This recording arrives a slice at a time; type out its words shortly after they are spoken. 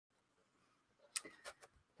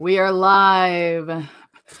We are live.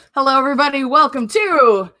 Hello, everybody. Welcome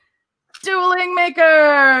to Dueling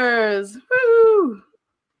Makers. Woo!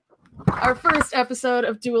 Our first episode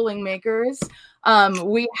of Dueling Makers.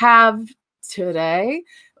 We have today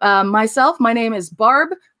myself. My name is Barb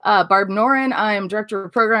Noren. I am Director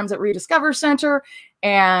of Programs at Rediscover Center.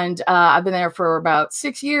 And I've been there for about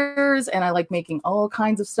 6 years, and I like making all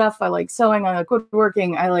kinds of stuff. I like sewing, I like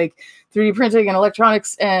woodworking, I like 3D printing and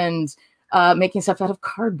electronics, and making stuff out of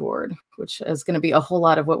cardboard, which is going to be a whole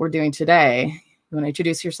lot of what we're doing today. You want to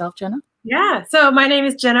introduce yourself, Jenna? Yeah, so my name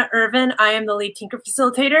is Jenna Irvin. I am the lead Tinker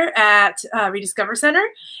Facilitator at Rediscover Center,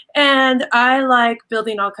 and I like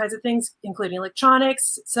building all kinds of things, including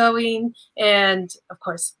electronics, sewing, and of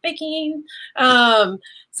course, baking.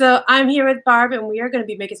 So I'm here with Barb, and we are going to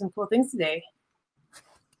be making some cool things today.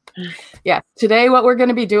 Yeah, today what we're going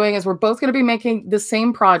to be doing is we're both going to be making the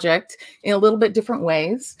same project in a little bit different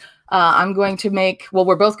ways. I'm going to make, well,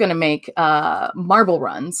 we're both going to make marble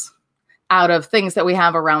runs out of things that we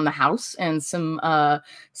have around the house, and some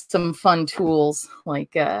fun tools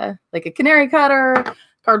like a canary cutter,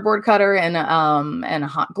 cardboard cutter, and a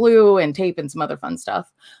hot glue and tape and some other fun stuff.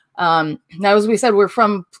 Now, as we said, we're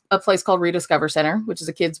from a place called Rediscover Center, which is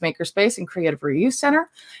a kids makerspace and creative reuse center.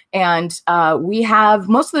 And we have,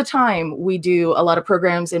 most of the time, we do a lot of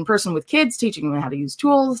programs in person with kids, teaching them how to use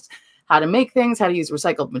tools, how to make things, how to use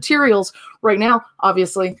recycled materials. Right now,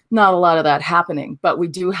 obviously, not a lot of that happening, but we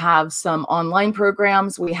do have some online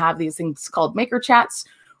programs. We have these things called Maker Chats,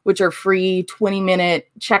 which are free 20-minute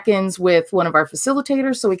check-ins with one of our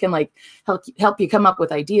facilitators. So we can like help you come up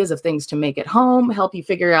with ideas of things to make at home, help you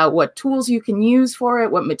figure out what tools you can use for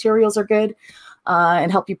it, what materials are good,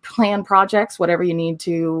 and help you plan projects, whatever you need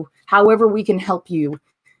to, however we can help you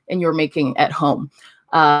in your making at home.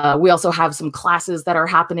 We also have some classes that are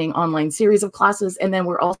happening, online series of classes. And then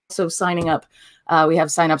we're also signing up. We have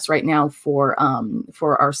signups right now for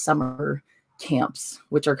our summer camps,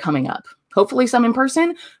 which are coming up. Hopefully some in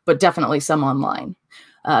person, but definitely some online,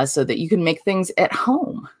 so that you can make things at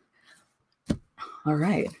home. All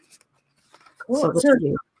right. Cool. So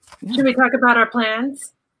should we talk about our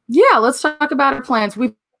plans? Yeah, let's talk about our plans.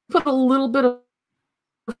 We put a little bit of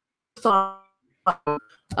thought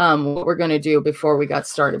what we're going to do before we got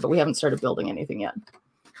started, but we haven't started building anything yet.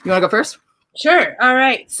 You want to go first? Sure. All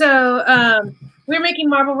right. So we're making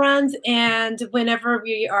marble runs, and whenever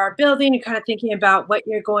we are building, you're kind of thinking about what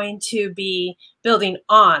you're going to be building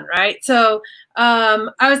on, right? So I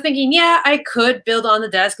was thinking, yeah, I could build on the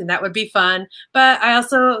desk, and that would be fun. But I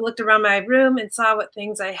also looked around my room and saw what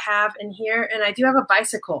things I have in here, and I do have a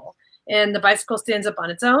bicycle. And the bicycle stands up on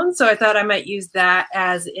its own, so I thought I might use that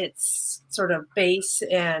as its sort of base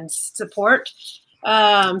and support.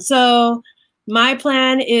 So my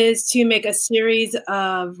plan is to make a series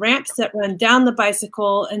of ramps that run down the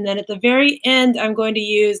bicycle, and then at the very end, I'm going to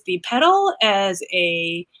use the pedal as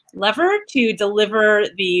a lever to deliver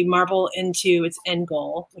the marble into its end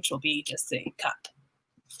goal, which will be just a cup.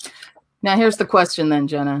 Now, here's the question then,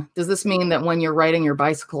 Jenna. Does this mean that when you're riding your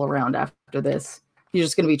bicycle around after this, you're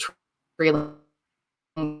just going to be trailing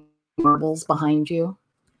marbles behind you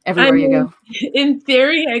everywhere you go? In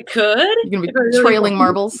theory, I could. You're going to be trailing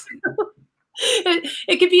marbles?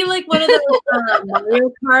 It could be like one of those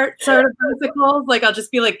Mario Kart sort of bicycles. Like I'll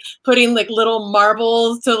just be like putting like little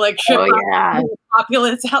marbles to like trip out the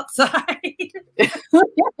populace outside.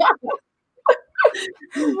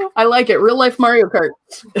 I like it. Real life Mario Kart.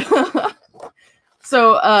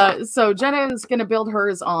 So Jenna is going to build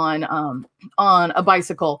hers on a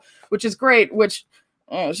bicycle, which is great. Which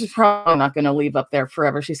she's probably not going to leave up there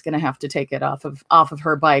forever. She's going to have to take it off of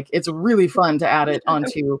her bike. It's really fun to add it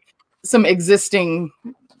onto some existing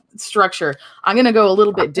structure. I'm going to go a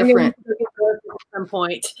little bit different. At some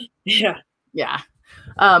point. Yeah.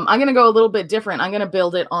 I'm going to go a little bit different. I'm going to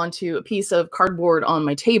build it onto a piece of cardboard on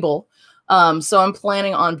my table. So I'm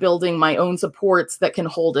planning on building my own supports that can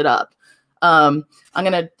hold it up. I'm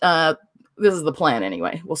going to, this is the plan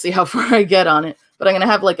anyway. We'll see how far I get on it, but I'm going to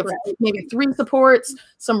have like maybe 3 supports,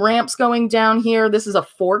 some ramps going down here. This is a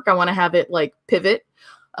fork. I want to have it like pivot.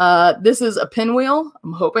 This is a pinwheel.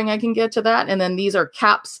 I'm hoping I can get to that. And then these are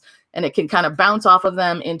caps, and it can kind of bounce off of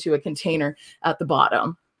them into a container at the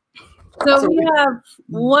bottom. So we have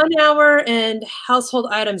 1 hour and household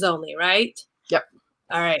items only, right? Yep.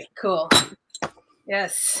 All right, cool.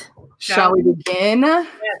 Yes. Shall we begin? Yes,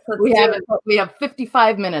 we have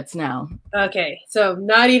 55 minutes now. Okay, so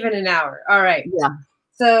not even an hour. All right. Yeah.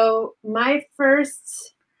 So my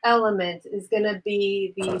first element is going to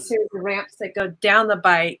be the series of ramps that go down the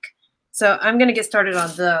bike. So I'm going to get started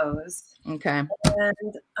on those. Okay.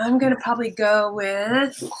 And I'm going to probably go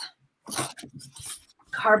with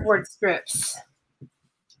cardboard strips.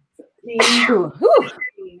 All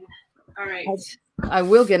right. I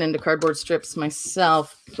will get into cardboard strips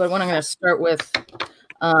myself, but what I'm going to start with is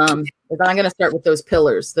I'm going to start with those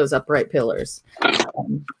pillars, those upright pillars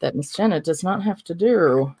that Miss Jenna does not have to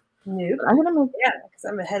do. Nope. I'm gonna make, yeah, because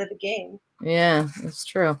I'm ahead of the game. Yeah, that's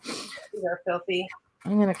true. These are filthy.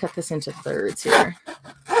 I'm going to cut this into thirds here.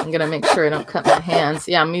 I'm going to make sure I don't cut my hands.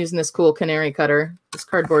 Yeah, I'm using this cool canary cutter, this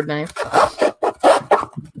cardboard knife. I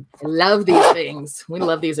love these things. We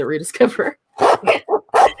love these at Rediscover.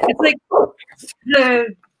 It's like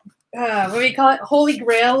the, what do you call it? Holy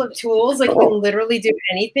grail of tools. Like you can literally do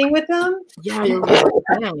anything with them. Yeah, you're really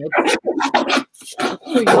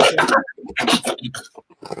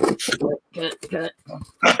cut.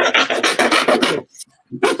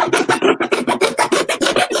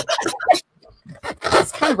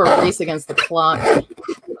 It's kind of a race against the clock.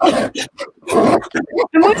 I'm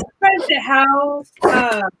most surprised at how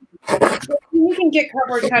you can get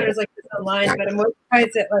cardboard cutters like this online, but I'm most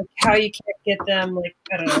surprised at like how you can't get them like,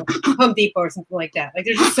 I don't know, Home Depot or something like that. Like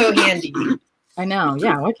they're just so handy. I know.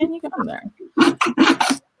 Yeah. Why can't you get them there?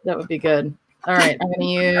 That would be good. All right. I'm going to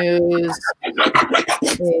use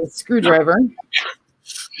a screwdriver.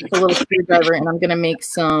 A little screwdriver, and I'm going to make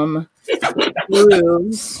some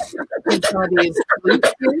grooves in some of these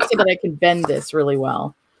loops here so that I can bend this really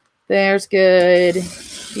well. There's good.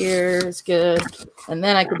 Here's good. And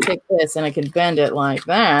then I can take this and I can bend it like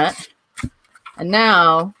that. And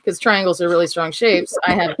now, because triangles are really strong shapes,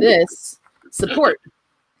 I have this support.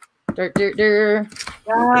 I see where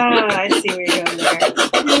you're going there. I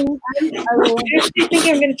think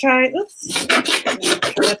I'm going to try. Oops. Try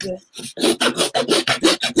not to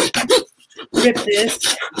rip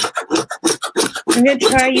this. I'm going to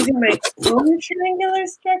try using my own triangular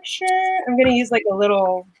structure. I'm going to use like a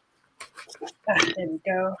little. There we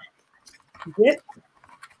go. Zip.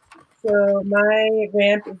 So my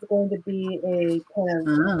ramp is going to be a kind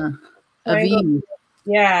of a V.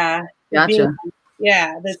 Yeah. Gotcha.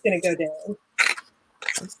 Yeah, that's going to go down.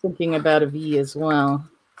 I was thinking about a V as well.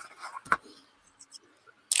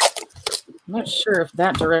 I'm not sure if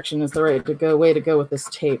that direction is the right way to go with this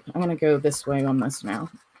tape. I'm going to go this way on this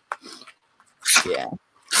now. Yeah.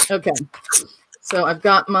 Okay. So I've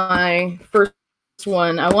got my first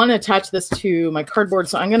one. I want to attach this to my cardboard,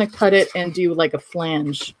 so I'm going to cut it and do like a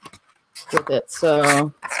flange with it.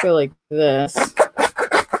 So let's go like this.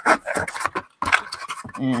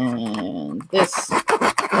 And this.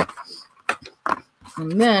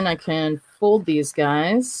 And then I can fold these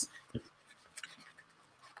guys.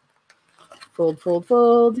 Fold, fold,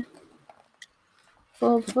 fold.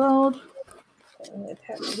 Fold, fold. I'm going to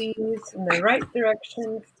attach these in the right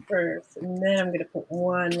direction first, and then I'm going to put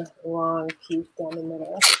one long piece down the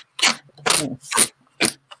middle. Yes.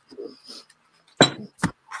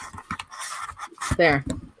 There.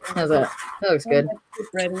 How's that? That looks good.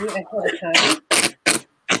 Ready ahead of time.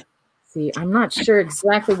 See, I'm not sure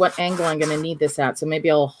exactly what angle I'm going to need this at, so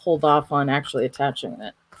maybe I'll hold off on actually attaching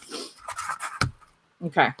it.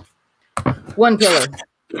 Okay. One pillar.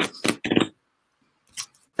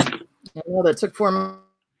 I know that took 4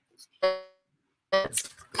 minutes.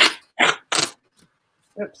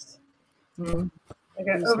 Oops. I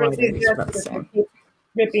got overenthusiastic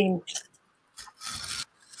ripping.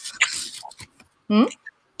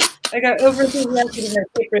 I got overenthusiastic in my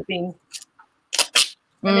tape ripping.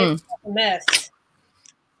 I made a mess.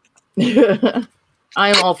 I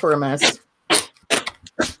am all for a mess.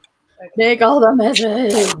 Okay. Take all the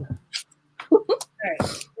messes. All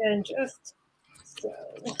right, and just so.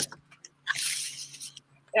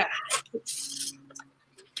 Yeah.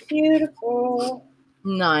 Beautiful.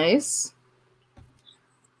 Nice.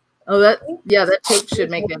 Oh, that tape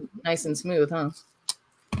should make it nice and smooth, huh?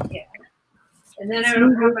 Yeah. And then I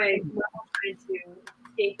don't have my trying to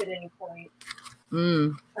escape at any point.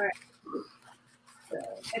 All right. So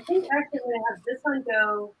I think actually I'm going to have this one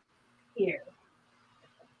go here.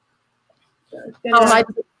 So it's gonna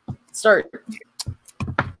start.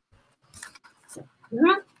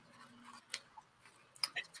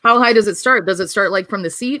 How high does it start? Does it start like from the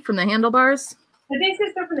seat, from the handlebars? I think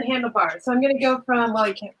it's start from the handlebars. So I'm going to go from, well,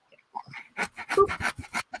 you can't. So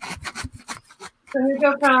I'm going to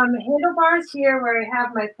go from handlebars here where I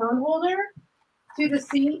have my phone holder to the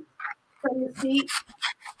seat, from the seat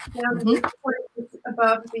down to this point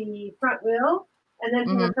above the front wheel, and then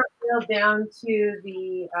from the front wheel down to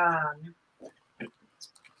the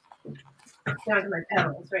down to my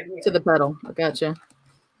pedals right here. To the pedal. I gotcha.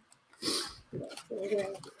 Yeah, so we're going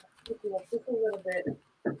to pick it up just a little bit.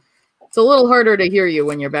 It's a little harder to hear you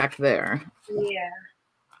when you're back there. Yeah.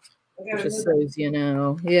 Just so you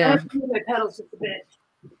know. Yeah. I have to move my pedals just a bit.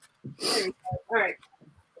 There we go. All right.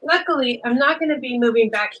 Luckily, I'm not going to be moving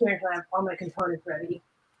back here until I have all my components ready.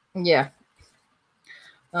 Yeah.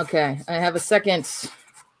 Okay. I have a second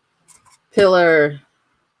pillar.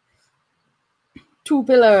 2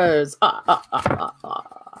 pillars.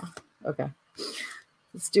 Okay.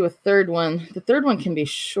 Let's do a third one. The third one can be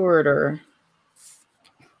shorter.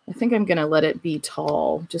 I think I'm going to let it be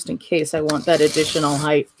tall just in case I want that additional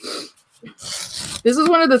height. This is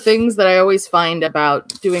one of the things that I always find about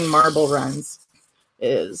doing marble runs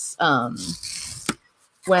is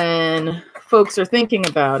when folks are thinking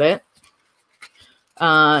about it,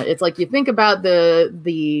 it's like you think about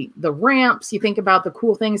the ramps, you think about the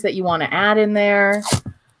cool things that you want to add in there,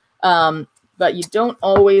 but you don't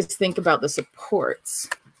always think about the supports.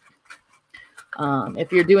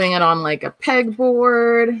 If you're doing it on like a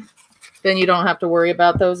pegboard, then you don't have to worry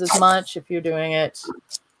about those as much. If you're doing it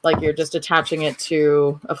like you're just attaching it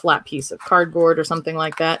to a flat piece of cardboard or something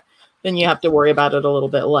like that, then you have to worry about it a little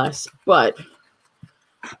bit less. But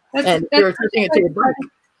that's you're attaching it to your bike.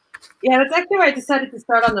 Yeah, that's actually why I decided to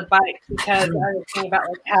start on the bike, because I was thinking about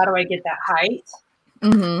like how do I get that height.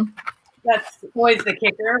 Mm-hmm. That's always the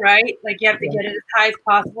kicker, right? Like you have to get it as high as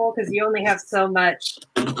possible because you only have so much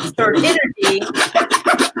stored energy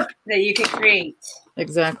that you can create.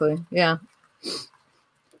 Exactly. Yeah.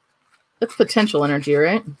 That's potential energy,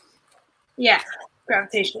 right? Yeah.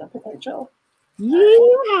 Gravitational potential. Yeah.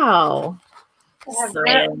 I have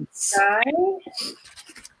that guy.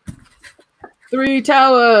 3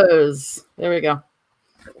 towers. There we go.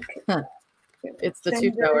 Huh. It's the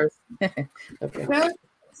 2 towers. Okay.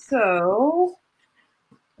 So.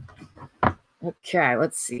 Okay,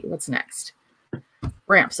 let's see. What's next?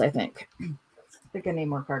 Ramps, I think. I think I need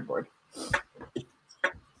more cardboard.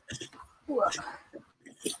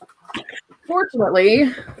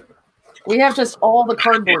 Fortunately, we have just all the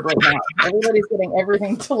cardboard right now. Everybody's getting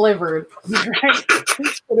everything delivered. Right?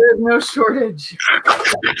 So there's no shortage.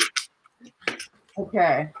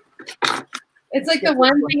 Okay. It's like the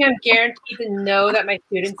one thing I'm guaranteed to know that my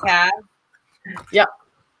students have. Yep.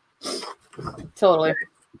 Totally.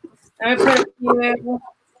 I'm going to put a few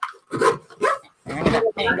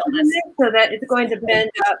so that it's going to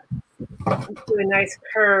bend up into a nice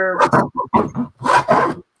curve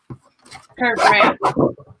ramp.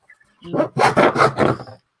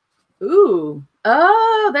 Ooh.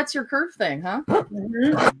 Oh, that's your curve thing, huh?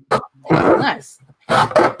 Mm-hmm. Nice.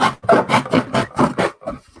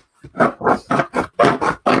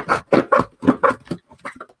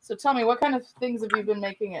 So tell me, what kind of things have you been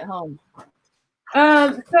making at home?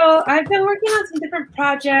 So I've been working on some different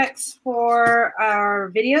projects for our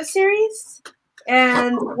video series.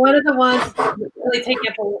 And one of the ones that's really taking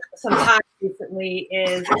up some time recently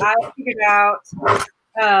is I figured out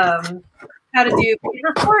how to do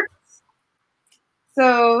paper forts.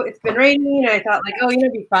 So it's been raining, and I thought, like, oh, you know,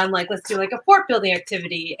 it'd be fun. Like, let's do like a fort building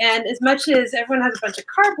activity. And as much as everyone has a bunch of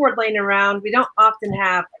cardboard laying around, we don't often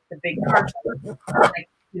have like the big cardboard, like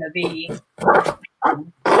the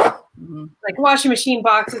like washing machine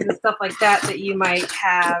boxes and stuff like that you might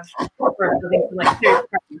have for building some like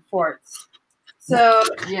forts. So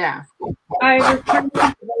yeah, I was trying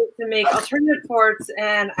to make alternative forts,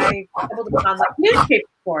 and I able to put on like newspaper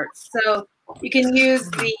forts. So you can use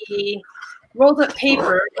the rolled up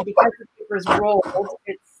paper, and because the paper is rolled,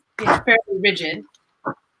 it's fairly rigid,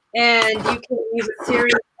 and you can use a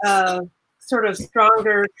series of sort of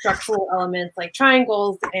stronger structural elements like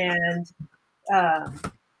triangles and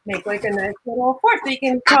make like a nice little fort that you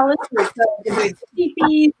can crawl into. So you can do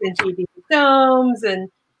teepees and teepee domes, and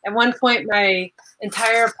at one point my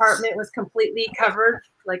entire apartment was completely covered.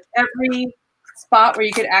 Like every spot where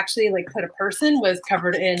you could actually like put a person was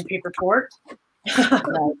covered in paper fort.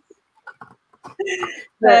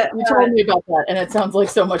 But you told me about that, and it sounds like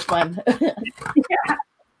so much fun. Yeah.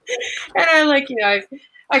 And I like,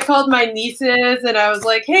 I called my nieces and I was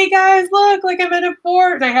like, hey guys, look, like I'm in a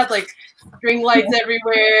fort. And I had like string lights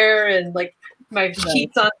everywhere and like my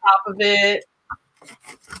sheets on top of it.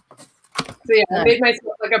 So yeah, I made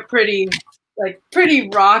myself like a pretty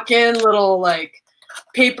rockin' little like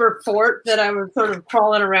paper fort that I was sort of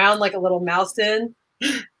crawling around like a little mouse in.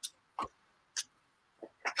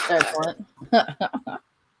 Excellent.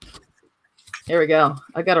 Here we go.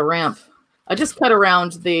 I got a ramp. I just cut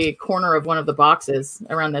around the corner of one of the boxes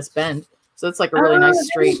around this bend. So it's like a really nice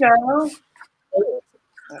street. There you go.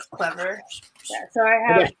 That's clever. Yeah, so I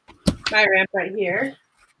have my ramp right here.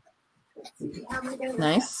 Let's see, how am I gonna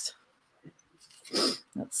nice.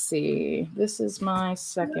 Let's see. This is my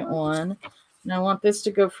second one. And I want this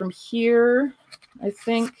to go from here, I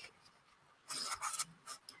think,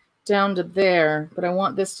 down to there, but I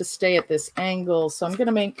want this to stay at this angle. So I'm going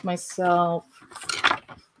to make myself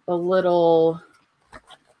a little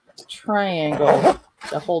triangle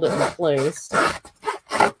to hold it in place,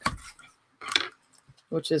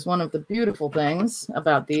 which is one of the beautiful things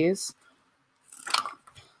about these.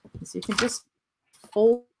 Is you can just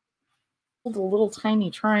fold a little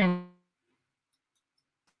tiny triangle.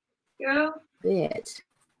 Go. Bit.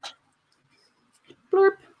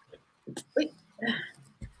 Blurp. Wait.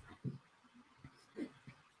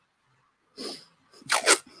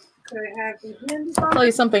 So I have the hands. I'll tell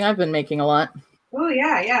you something I've been making a lot. Oh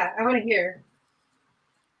yeah. I want to hear.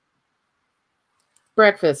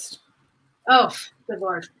 Breakfast. Oh, good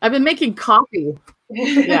Lord. I've been making coffee.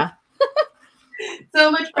 Yeah. So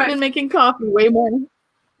much bread. I've been making coffee way more.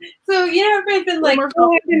 So, I've been like,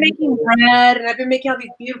 oh, I've been making bread, and I've been making all these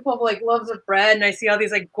beautiful like loaves of bread, and I see all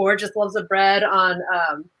these like gorgeous loaves of bread on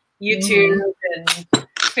YouTube and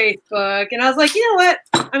Facebook, and I was like, you know what?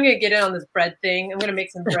 I'm gonna get in on this bread thing. I'm gonna make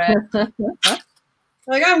some bread.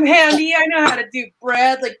 Like, I'm handy. I know how to do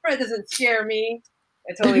bread. Like, bread doesn't scare me.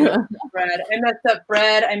 I totally messed up bread. I messed up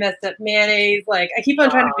bread. I messed up mayonnaise. Like, I keep on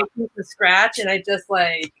trying to make things from scratch, and I just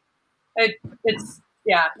like,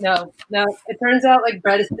 no. It turns out like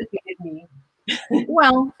bread is defeated me.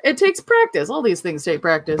 Well, it takes practice. All these things take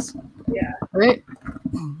practice. Yeah. Right?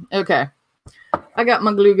 Okay. I got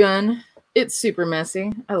my glue gun. It's super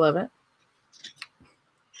messy. I love it.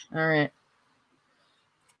 All right.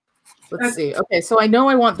 Let's see. Okay, so I know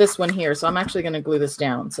I want this one here, so I'm actually going to glue this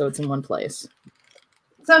down so it's in one place.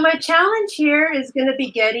 So my challenge here is going to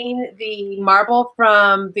be getting the marble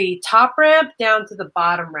from the top ramp down to the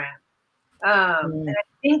bottom ramp. And I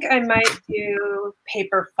think I might do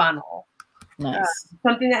paper funnel. Nice.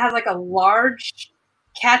 Something that has like a large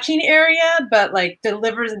catching area, but like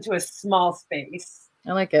delivers into a small space.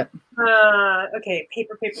 I like it. Okay,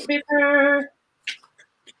 paper.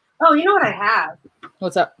 Oh, you know what I have?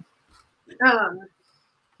 What's up? I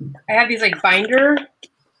have these like binder,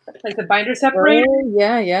 like the binder separator. Oh,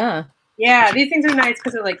 yeah. Yeah, these things are nice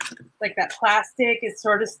because they're like that plastic is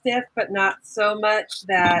sort of stiff, but not so much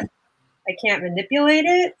that I can't manipulate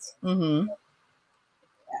it. Mm-hmm.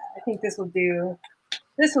 Yeah, I think this will do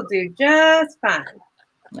just fine.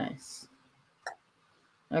 Nice.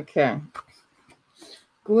 Okay.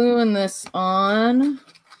 Gluing this on. And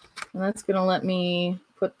that's going to let me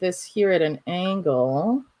put this here at an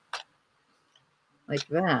angle. Like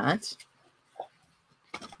that.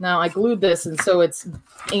 Now I glued this, and so it's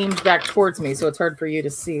aimed back towards me, so it's hard for you to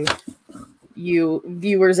see. You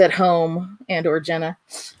viewers at home and or Jenna.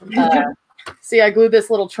 See, I glued this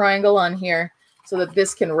little triangle on here so that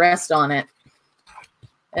this can rest on it.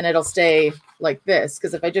 And it'll stay like this,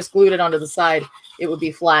 because if I just glued it onto the side, it would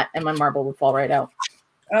be flat and my marble would fall right out.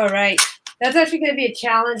 All right. That's actually going to be a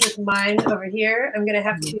challenge with mine over here. I'm going to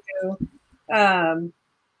have to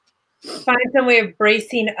find some way of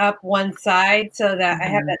bracing up one side so that I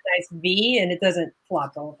have that nice V and it doesn't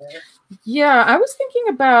flop over. Yeah, I was thinking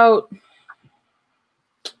about...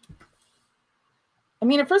 I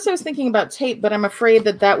mean, at first I was thinking about tape, but I'm afraid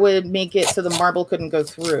that would make it so the marble couldn't go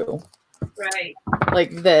through. Right. Like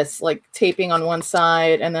this, like taping on one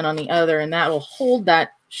side and then on the other, and that will hold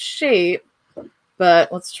that shape.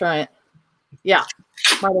 But let's try it. Yeah,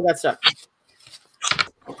 marble got stuck.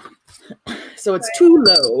 So it's too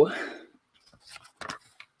low.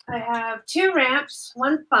 I have 2 ramps,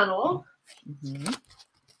 1 funnel. Mm-hmm.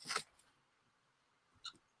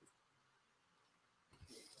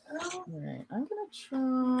 All right, I'm gonna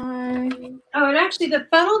try. Oh, and actually the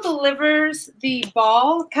funnel delivers the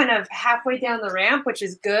ball kind of halfway down the ramp, which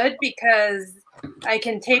is good because I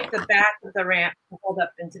can tape the back of the ramp to hold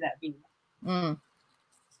up into that V.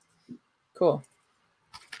 Cool.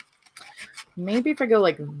 Maybe if I go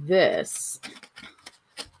like this.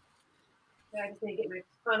 I just need to get my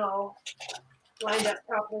funnel lined up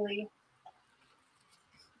properly.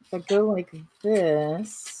 If I go like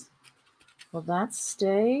this, will that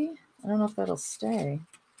stay? I don't know if that'll stay.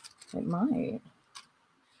 It might.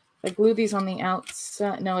 If I glue these on the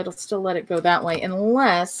outside, no, it'll still let it go that way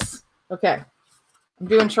unless, okay, I'm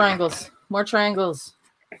doing triangles, more triangles.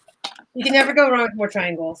 You can never go wrong with more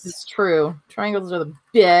triangles. It's true. Triangles are the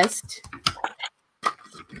best.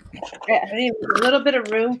 Yeah, I need a little bit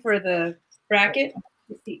of room for the bracket,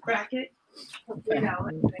 the seat bracket. Okay.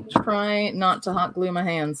 Try not to hot glue my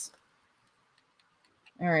hands.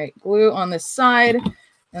 All right, glue on this side, and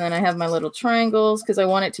then I have my little triangles because I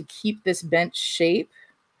want it to keep this bent shape.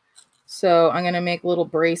 So I'm going to make little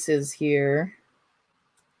braces here.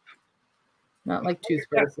 Not like tooth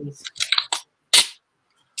braces.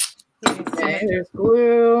 Okay, there's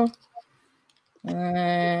glue.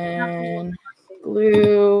 and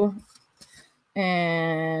glue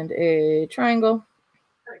and a triangle.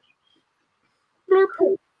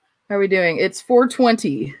 Bloop. How are we doing? It's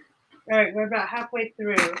 4:20. All right, we're about halfway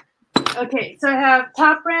through. Okay, so I have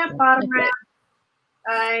top ramp, bottom ramp.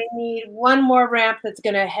 I need one more ramp that's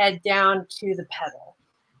going to head down to the pedal.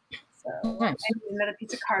 So nice. I need another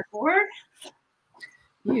piece of cardboard.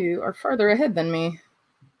 You are farther ahead than me.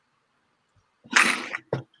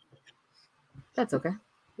 That's okay.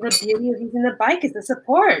 The beauty of using the bike is the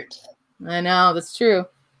support. I know, that's true.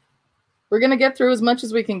 We're going to get through as much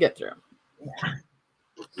as we can get through. Yeah.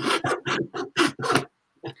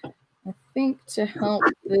 I think to help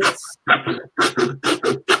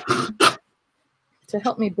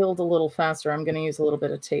me build a little faster, I'm going to use a little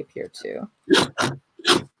bit of tape here too.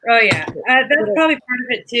 Oh yeah, that's probably part of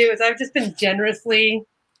it too. Is I've just been generously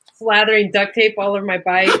slathering duct tape all over my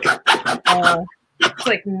bike. It's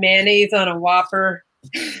like mayonnaise on a Whopper.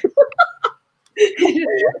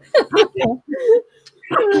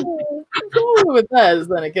 With that,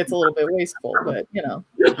 then it gets a little bit wasteful, but you know.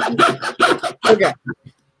 Okay,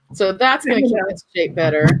 so that's going to keep its shape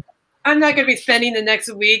better. I'm not going to be spending the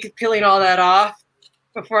next week peeling all that off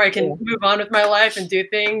before I can move on with my life and do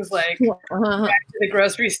things like back to the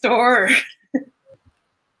grocery store.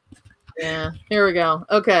 Yeah, here we go.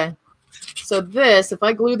 Okay, so this, if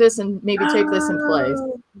I glue this and maybe tape this in place,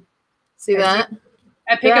 see that?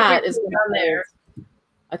 I pick up is down there.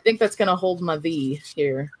 I think that's going to hold my V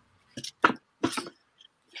here. Okay,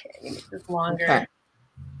 make this longer. Okay.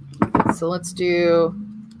 So let's do.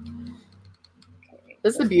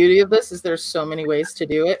 That's the beauty of this, is there's so many ways to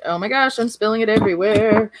do it. Oh my gosh, I'm spilling it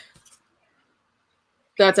everywhere.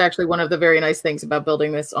 That's actually one of the very nice things about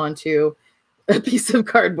building this onto a piece of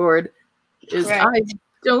cardboard, is I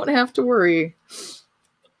don't have to worry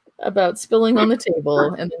about spilling on the table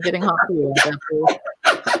and then getting hot glue after.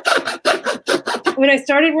 When I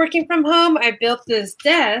started working from home, I built this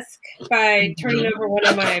desk by turning over one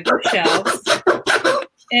of my bookshelves.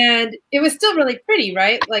 And it was still really pretty,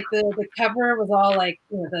 right? Like the cover was all like,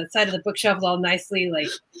 you know, the side of the bookshelf was all nicely like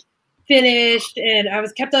finished. And I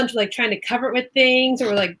was kept on to like trying to cover it with things,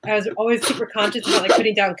 or like I was always super conscious about like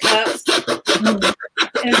putting down cups.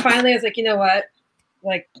 And finally I was like, you know what?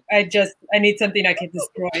 Like I need something I could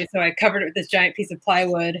destroy. So I covered it with this giant piece of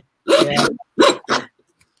plywood. Yeah.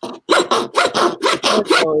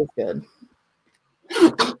 That's always good. A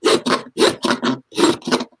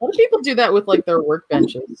lot of people do that with like their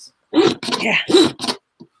workbenches. Yeah.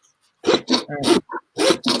 All right.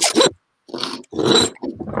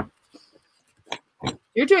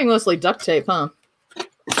 You're doing mostly duct tape, huh?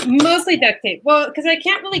 Mostly duct tape. Well, because I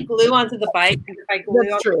can't really glue onto the bike. If I glue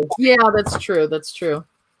that's true. Yeah, that's true. That's true.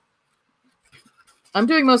 I'm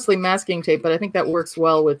doing mostly masking tape, but I think that works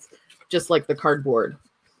well with just like the cardboard,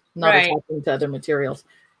 not attaching to other materials.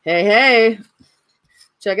 Hey, hey,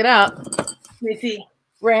 check it out. Let me see.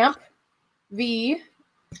 Ramp, V.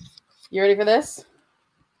 You ready for this?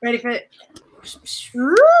 Ready for it.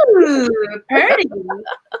 Ooh, pretty.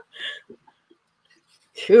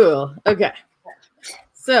 Cool. Okay.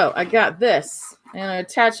 So I got this, and I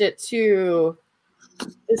attach it to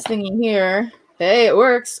this thingy here. Hey, it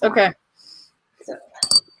works. Okay. So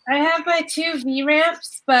I have my two V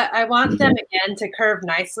ramps, but I want them again to curve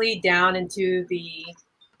nicely down into the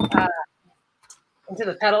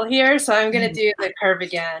pedal here. So I'm going to do the curve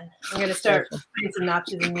again. I'm going to start putting some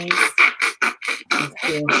notches in these.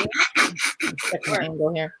 Second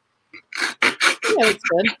angle here. Yeah, that's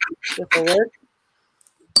good. This will work.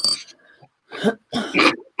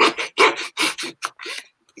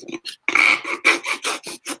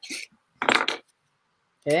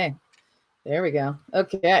 Okay, there we go.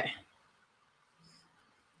 Okay,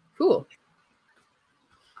 cool.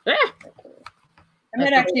 Ah! I'm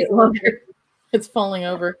not actually longer. It's falling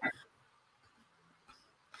over.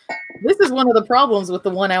 This is one of the problems with the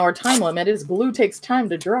 1 hour time limit, is glue takes time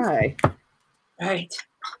to dry. Right.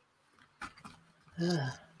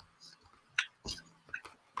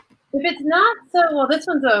 If it's not so, well, this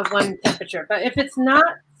one's a one temperature, but if it's not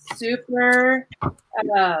super,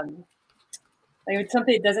 like it's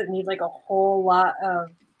something that doesn't need like a whole lot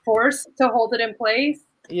of force to hold it in place.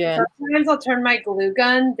 Yeah. Sometimes I'll turn my glue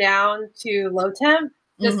gun down to low temp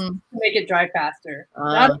just to make it dry faster.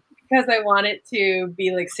 Not because I want it to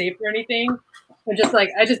be like safe or anything, but just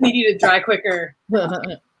like I just need you to dry quicker.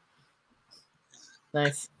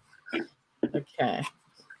 Nice. Okay.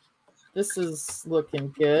 This is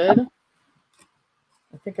looking good.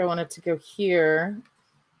 I think I want it to go here.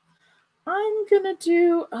 I'm going to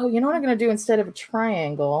do, you know what I'm going to do instead of a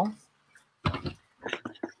triangle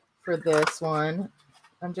for this one?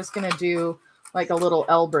 I'm just going to do like a little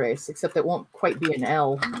L brace, except it won't quite be an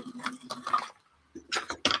L.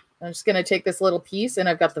 I'm just going to take this little piece, and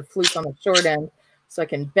I've got the flute on the short end, so I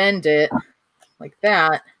can bend it like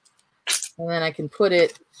that. And then I can put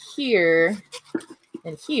it here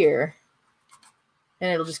and here,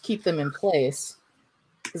 and it'll just keep them in place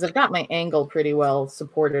because I've got my angle pretty well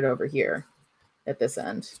supported over here at this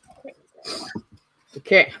end.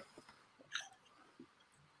 Okay.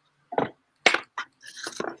 All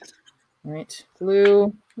right,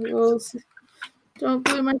 glue. Don't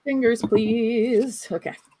glue my fingers, please.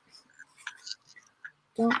 Okay.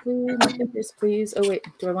 Don't glue my fingers, please. Oh, wait.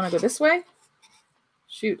 Do I want to go this way?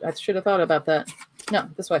 Shoot, I should have thought about that. No,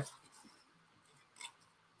 this way.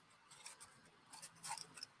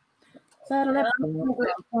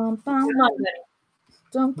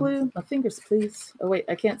 Don't glue my fingers, please. Oh, wait,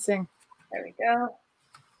 I can't sing. There we go.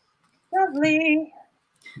 Lovely.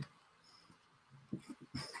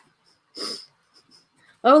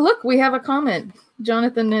 Oh, look, we have a comment.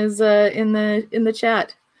 Jonathan is in the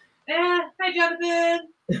chat. Hi,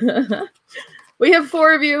 Jonathan. We have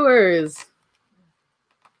 4 viewers.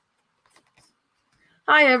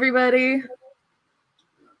 Hi, everybody.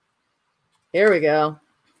 Here we go.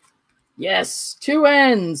 Yes, 2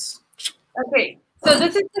 ends. Okay, so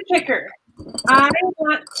this is the kicker. I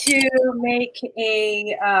want to make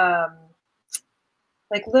a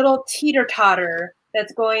like little teeter-totter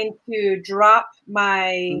that's going to drop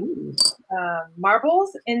my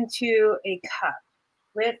marbles into a cup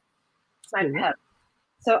with my pedal.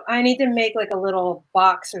 So I need to make like a little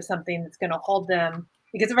box or something that's going to hold them,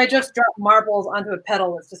 because if I just drop marbles onto a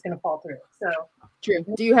pedal, it's just going to fall through. So true.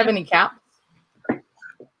 Do you have any caps?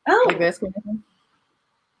 Oh, like this kind of thing?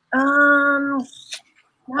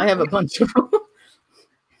 I have a bunch of them.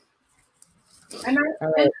 I'm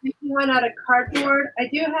not making one out of cardboard. I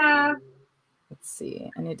do have. Let's see.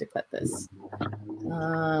 I need to cut this.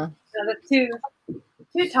 No, that's too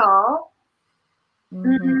tall. I'm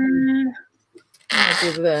gonna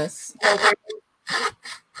do this.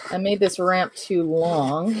 I made this ramp too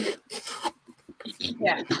long.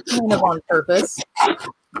 Yeah. Kind of on purpose.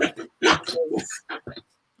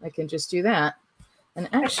 I can just do that. And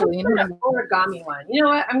actually, you know, an origami one. You know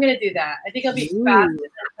what? I'm gonna do that. I think I'll be fast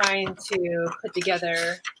at trying to put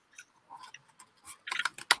together.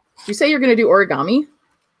 You say you're gonna do origami?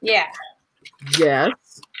 Yeah.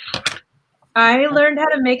 Yes. I learned how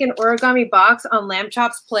to make an origami box on Lamb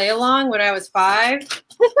Chop's Play Along when I was 5.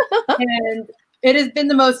 And it has been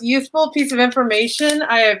the most useful piece of information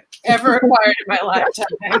I have ever acquired in my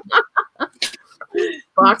lifetime.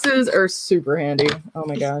 Boxes are super handy. Oh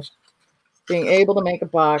my gosh. Being able to make a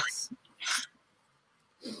box.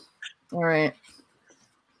 All right.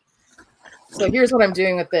 So here's what I'm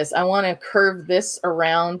doing with this. I want to curve this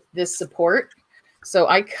around this support. So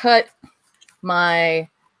I cut my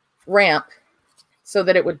ramp so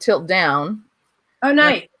that it would tilt down. Oh,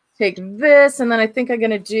 nice. Take this, and then I think I'm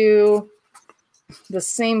going to do the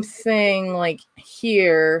same thing like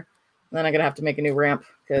here. And then I'm going to have to make a new ramp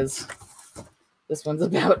because this one's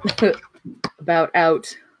about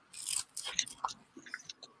out.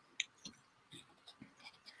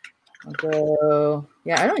 I'll go,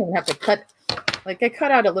 yeah, I don't even have to cut, like I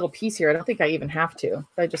cut out a little piece here. I don't think I even have to.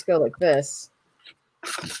 If I just go like this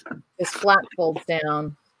flat folds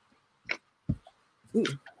down. Ooh.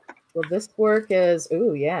 Will this work as,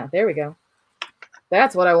 ooh, yeah, there we go.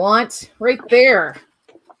 That's what I want right there.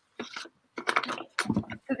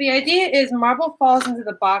 So the idea is marble falls into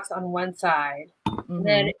the box on one side, and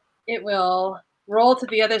then it will roll to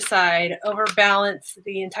the other side, overbalance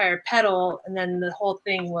the entire pedal, and then the whole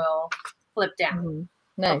thing will flip down.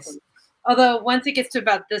 Nice. Although once it gets to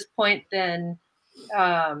about this point, then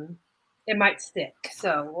it might stick.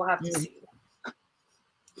 So we'll have to see.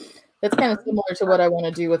 That's kind of similar to what I want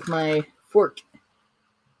to do with my fork.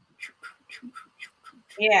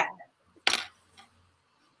 Yeah.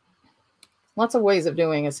 Lots of ways of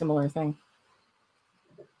doing a similar thing.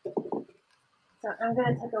 So I'm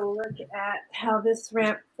going to take a look at how this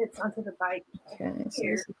ramp fits onto the bike. Okay, so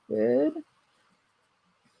this is good.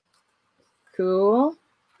 Cool.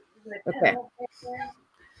 Okay.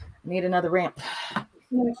 Need another ramp.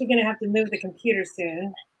 I'm actually going to have to move the computer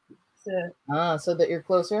soon. So that you're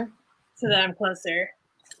closer? So that I'm closer.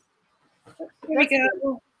 Here we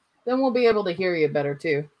go. Then we'll be able to hear you better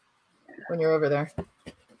too when you're over there.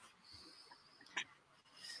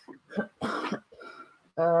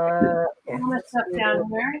 How much stuff down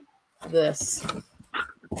here? This.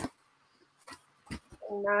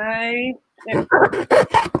 Nice. Now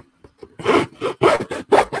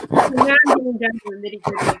I'm getting down to the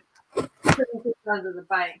nitty-gritty. Putting things onto the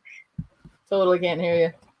bike. Totally can't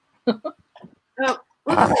hear you. Oh.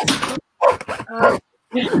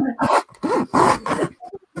 You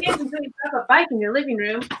have a bike in your living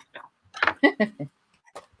room.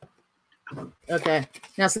 Okay.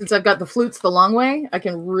 Now, since I've got the flutes the long way, I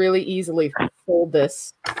can really easily fold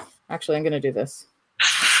this. Actually, I'm going to do this.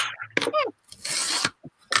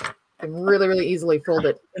 I can really, really easily fold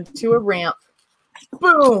it into a ramp.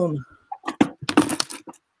 Boom.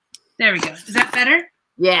 There we go. Is that better?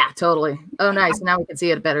 Yeah, totally. Oh, nice. Now we can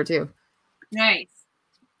see it better, too. Nice.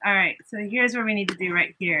 All right. So here's what we need to do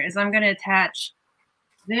right here is I'm going to attach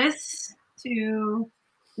this to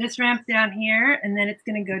this ramp down here, and then it's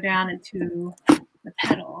going to go down into the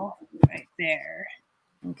pedal right there.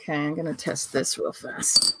 Okay, I'm going to test this real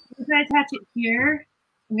fast. If I attach it here,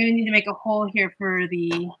 I'm going to need to make a hole here for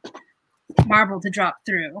the marble to drop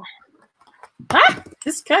through. Ah,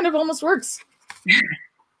 this kind of almost works.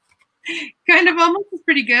 Kind of almost is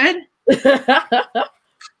pretty good. It's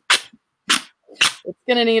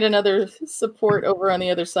going to need another support over on the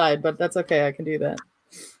other side, but that's okay. I can do that.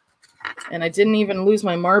 And I didn't even lose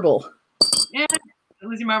my marble. Yeah,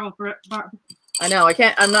 lose your marble. I know. I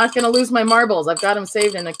can't. I'm not going to lose my marbles. I've got them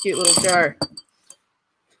saved in a cute little jar.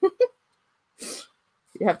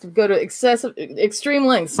 You have to go to extreme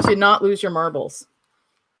lengths to not lose your marbles,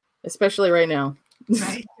 especially right now.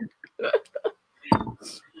 Right.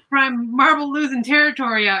 Prime marble losing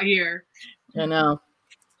territory out here. I know.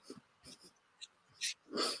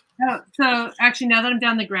 Oh, so actually, now that I'm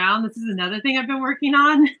down the ground, this is another thing I've been working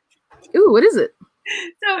on. Ooh, what is it?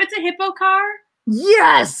 So it's a hippo car.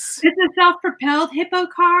 Yes. It's a self-propelled hippo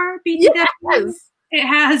car. BTW.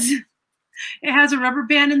 Yes. It has a rubber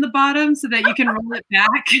band in the bottom so that you can roll it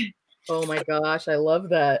back. Oh my gosh, I love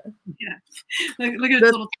that. Yeah. Look at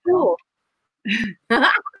this little tool.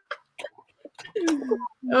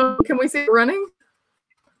 Oh, can we see it running?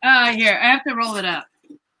 Here, I have to roll it up.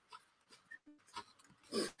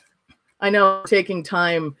 I know, taking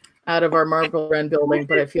time out of our marble run building,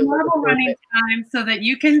 but I feel like marble running time so that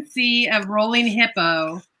you can see a rolling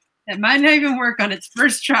hippo that might not even work on its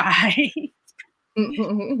first try.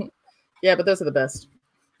 Yeah, but those are the best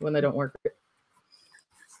when they don't work.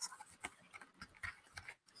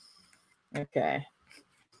 Okay,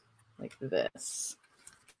 like this.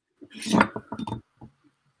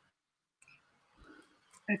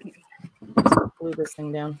 Okay. Glue this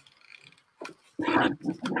thing down.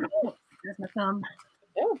 There's my thumb.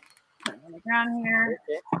 Oh. Put it on the ground here.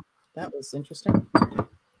 Okay. That was interesting.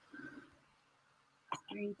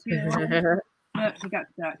 3, 2, 1. Oh, he got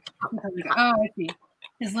stuck. Oh, I see.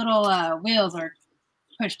 His little wheels are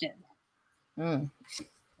pushed in. Mm.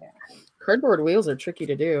 Yeah. Cardboard wheels are tricky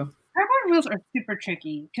to do. Cardboard wheels are super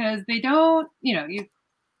tricky because they don't, you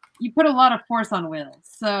put a lot of force on wheels.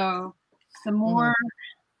 So the more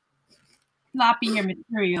floppy your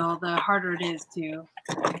material, the harder it is to.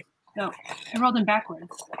 Oh, I rolled him backwards.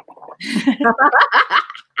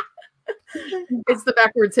 It's the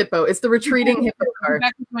backwards hippo. It's the retreating hippo car.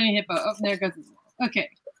 Backwards hippo. Oh, there goes. Okay.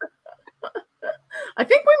 I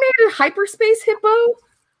think we made a hyperspace hippo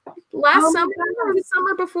last summer or the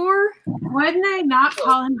summer before. Why didn't I not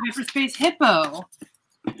call him hyperspace hippo?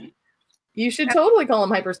 You should totally call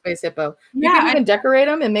him hyperspace hippo. You Yeah, can even decorate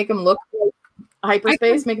him and make him look like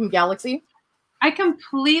hyperspace, make him galaxy. I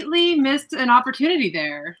completely missed an opportunity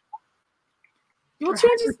there. Well,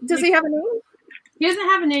 does he have a name? He doesn't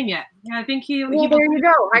have a name yet. Yeah, I think he. Well, there you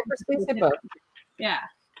go, hyperspace hippo. Yeah.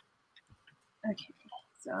 Okay.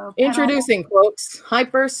 So introducing, folks,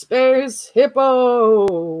 hyperspace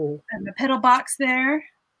hippo. And the pedal box there.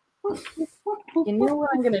 You know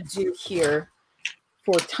what I'm gonna do here,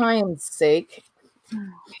 for time's sake?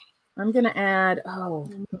 I'm gonna add. Oh.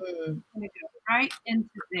 I'm gonna go right into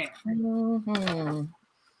there.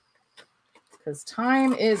 Because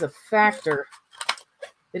time is a factor.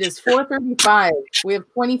 It is 4:35. We have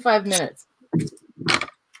 25 minutes.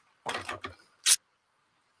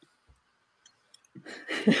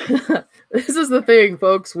 This is the thing,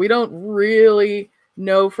 folks. We don't really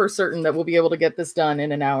know for certain that we'll be able to get this done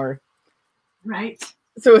in an hour. Right.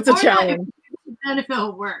 So it's a challenge. And if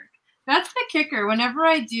it'll work. That's the kicker. Whenever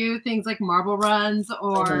I do things like marble runs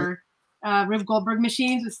or Rib Goldberg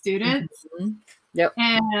machines with students, yep.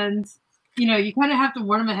 And you kind of have to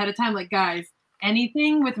warn them ahead of time, like, guys,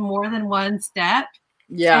 anything with more than one step,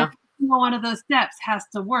 yeah, one of those steps has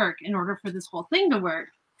to work in order for this whole thing to work.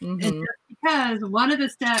 And just because one of the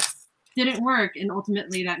steps didn't work, and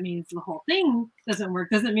ultimately that means the whole thing doesn't work,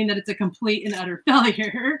 doesn't mean that it's a complete and utter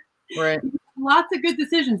failure. Right. Lots of good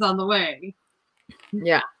decisions on the way.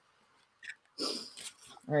 Yeah.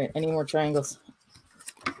 All right. Any more triangles?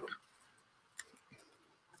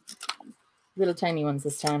 Little tiny ones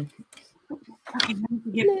this time. Okay, let me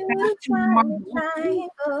get back to marble.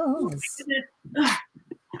 Triangles. There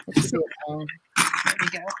we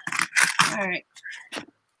go. All right.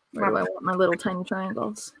 Where do I want my little tiny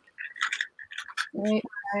triangles? Right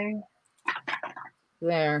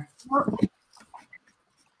there.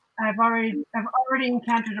 I've already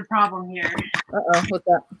encountered a problem here. Uh-oh, what's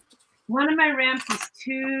that? One of my ramps is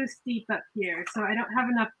too steep up here, so I don't have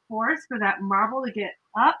enough force for that marble to get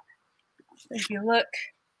up. If you look,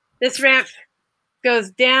 this ramp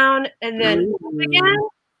goes down and then up again.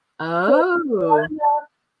 Oh. So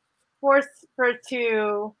force for it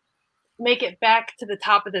to make it back to the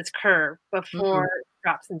top of this curve before it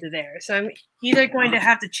drops into there. So I'm either going to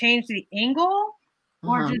have to change the angle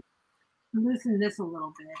or just loosen this a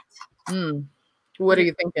little bit. What are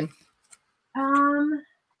you thinking? I'm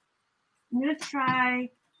gonna try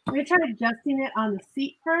adjusting it on the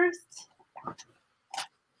seat first.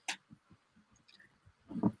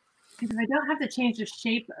 Because if I don't have to change the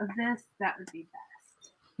shape of this, that would be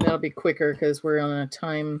best. That'll be quicker because we're on a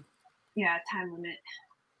time. Yeah, time limit.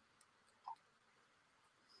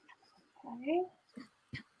 Okay.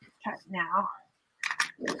 Try it now.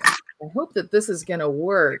 I hope that this is gonna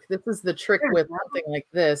work. This is the trick with something like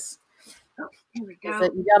this. Oh, here we go. Is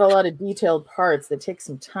that you got a lot of detailed parts that take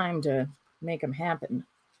some time to make them happen.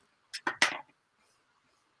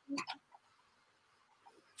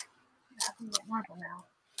 Marble now.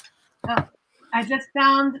 Oh, I just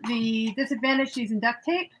found the disadvantage using duct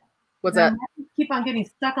tape. What's that? I keep on getting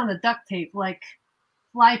stuck on the duct tape like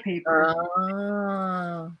fly paper.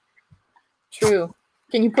 True.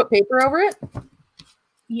 Can you put paper over it?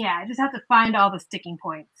 Yeah, I just have to find all the sticking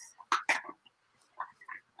points.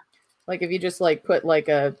 Like if you just like put like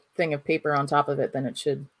a thing of paper on top of it, then it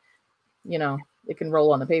should, you know, it can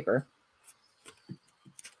roll on the paper.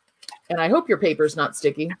 And I hope your paper's not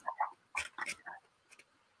sticky.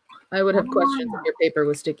 I would have questions if your paper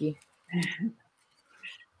was sticky.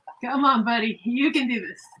 Come on, buddy. You can do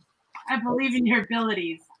this. I believe in your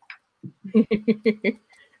abilities.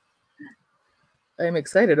 I'm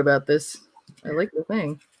excited about this. I like the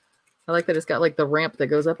thing. I like that it's got like the ramp that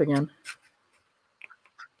goes up again.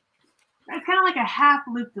 It's kind of like a half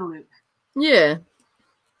loop-de-loop. Yeah.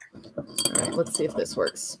 All right, let's see if this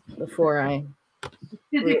works before I...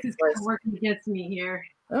 Physics is kind of working against me here.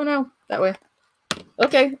 Oh, no. That way.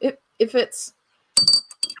 Okay, it fits.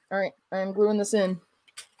 All right, I'm gluing this in.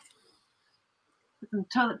 Put some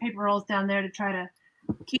toilet paper rolls down there to try to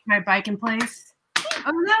keep my bike in place.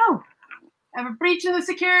 Oh, no! I have a breach in the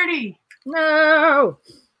security. No!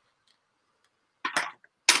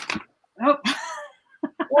 Oh.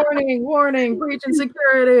 Warning, warning, breach in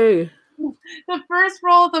security. The first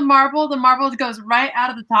roll of the marble goes right out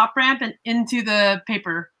of the top ramp and into the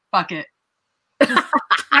paper bucket.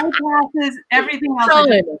 Bypasses everything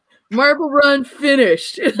else. Marble run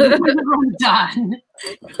finished. Done.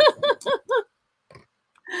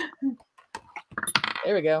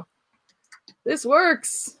 There we go. This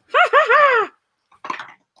works.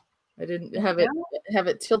 I didn't have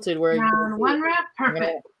it tilted where you can see one wrap.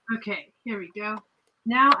 Perfect. Okay, here we go.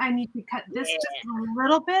 Now I need to cut this just a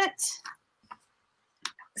little bit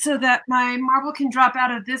so that my marble can drop out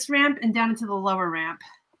of this ramp and down into the lower ramp.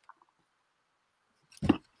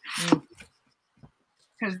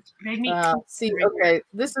 Because they meet. See, okay,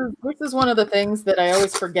 this is one of the things that I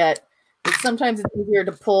always forget. That sometimes it's easier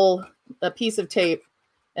to pull a piece of tape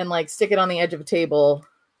and like stick it on the edge of a table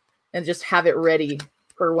and just have it ready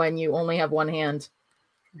for when you only have one hand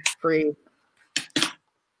free.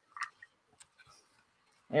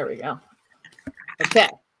 There we go. Okay.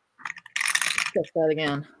 Test that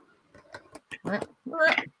again.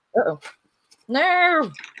 Uh-oh.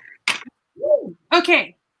 No.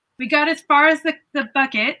 Okay. We got as far as the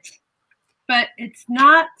bucket, but it's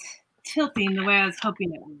not tilting the way I was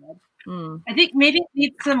hoping it would. I think maybe it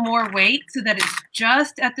needs some more weight so that it's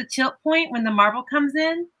just at the tilt point when the marble comes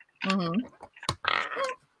in.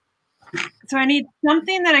 So I need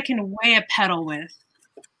something that I can weigh a pedal with.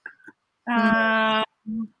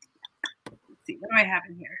 Let's see, what do I have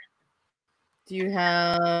in here? Do you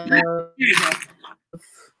have... Here you go.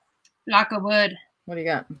 Block of wood. What do you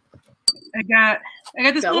got? I got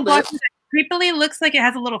this little block that creepily looks like it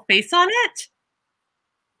has a little face on it.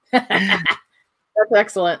 That's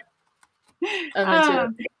excellent. I'm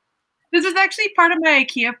into it. This is actually part of my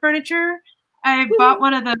IKEA furniture. I bought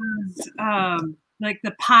one of those, like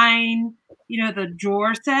the pine, the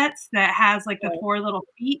drawer sets that has like the 4 little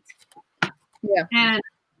feet. Yeah. And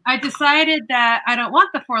I decided that I don't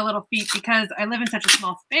want the 4 little feet because I live in such a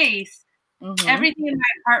small space. Everything in my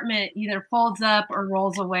apartment either folds up or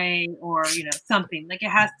rolls away or, something. Like it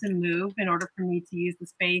has to move in order for me to use the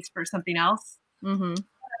space for something else. Mm-hmm.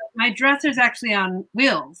 My dresser's actually on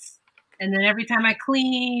wheels. And then every time I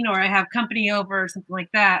clean or I have company over or something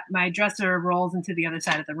like that, my dresser rolls into the other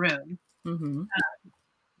side of the room. Mm-hmm.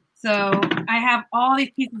 So I have all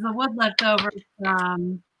these pieces of wood left over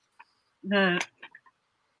from the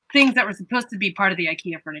things that were supposed to be part of the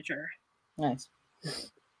IKEA furniture. Nice.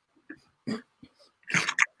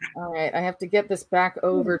 All right, I have to get this back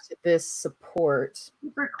over to this support.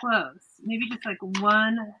 Super close. Maybe just like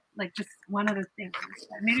one, like just one other thing.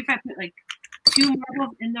 Maybe if I put like 2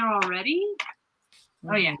 marbles in there already.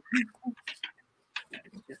 Oh yeah.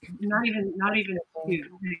 Not even 2.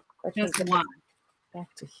 Just one.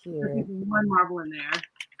 Back to here. 1 marble in there.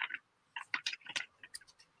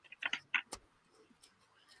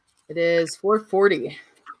 It is 4:40.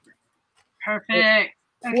 Perfect.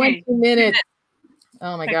 20 minutes.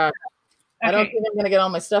 Oh my God. Okay. I don't think I'm going to get all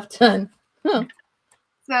my stuff done. Huh.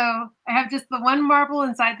 So I have just the 1 marble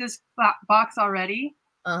inside this box already.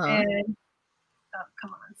 And oh,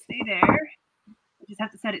 come on, stay there. I just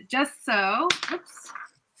have to set it just so. Oops.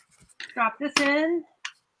 Drop this in.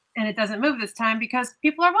 And it doesn't move this time because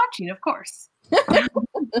people are watching, of course.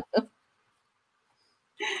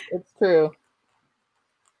 It's true.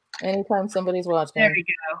 Anytime somebody's watching. There we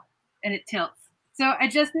go. And it tilts. So I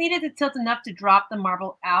just needed to tilt enough to drop the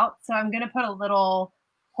marble out. So I'm going to put a little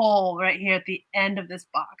hole right here at the end of this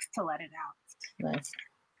box to let it out. Nice.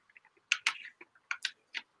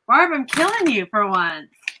 Barb, I'm killing you for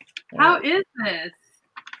once. How is this?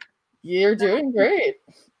 You're doing great.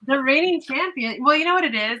 The reigning champion. Well, you know what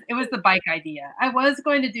it is? It was the bike idea. I was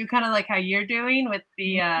going to do kind of like how you're doing with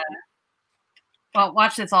the, well,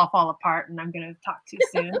 watch this all fall apart and I'm going to talk too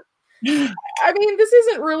soon. I mean, this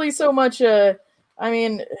isn't really so much a, I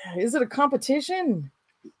mean, is it a competition?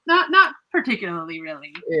 Not particularly,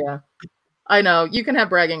 really. Yeah. I know. You can have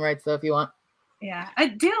bragging rights, though, if you want. Yeah. I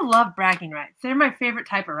do love bragging rights. They're my favorite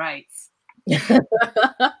type of rights.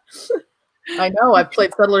 I know. I've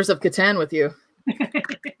played Settlers of Catan with you.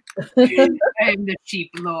 I'm the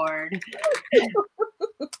sheep lord.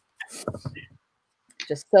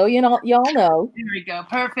 Just so you know, y'all know. There we go.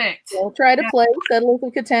 Perfect. Don't try to play Settlers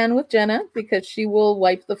of Catan with Jenna because she will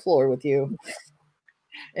wipe the floor with you.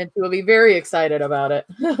 And she will be very excited about it.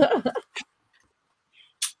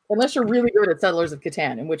 Unless you're really good at Settlers of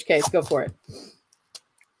Catan, in which case, go for it.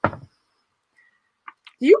 Do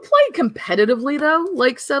you play competitively, though,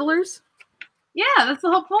 like Settlers? Yeah, that's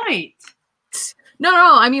the whole point.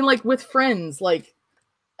 No, I mean, like, with friends. Like,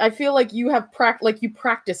 I feel like you have you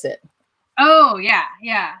practice it. Oh,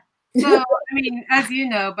 yeah. So, I mean, as you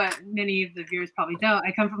know, but many of the viewers probably don't,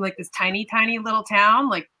 I come from, like, this tiny, tiny little town,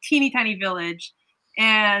 like, teeny, tiny village.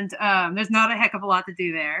 And there's not a heck of a lot to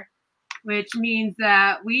do there, which means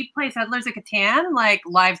that we play Settlers of Catan, like,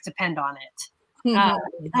 lives depend on it.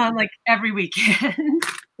 Like, every weekend.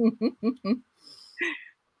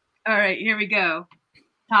 All right, here we go.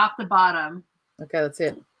 Top to bottom. Okay, that's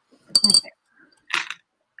it. Okay.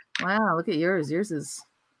 Wow, look at yours. Yours is...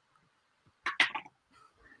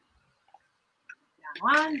 Down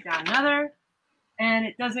one, down another. And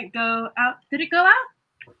it doesn't go out. Did it go out?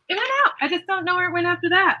 It went out. I just don't know where it went after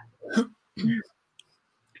that.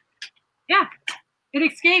 Yeah, it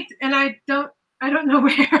escaped, and I don't know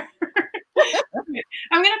where.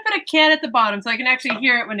 I'm gonna put a can at the bottom so I can actually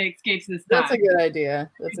hear it when it escapes this time. That's a good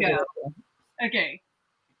idea. That's a good idea. Okay.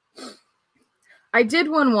 I did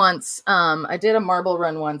one once. I did a marble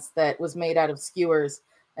run once that was made out of skewers,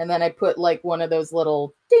 and then I put like one of those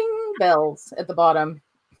little ding bells at the bottom.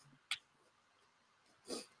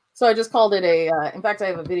 So I just called it a. In fact, I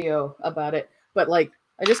have a video about it, but like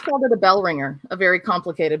I just called it a bell ringer, a very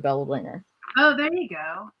complicated bell ringer. Oh, there you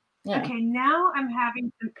go. Yeah. Okay, now I'm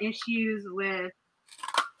having some issues with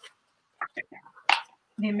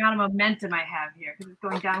the amount of momentum I have here because it's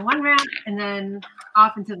going down one ramp and then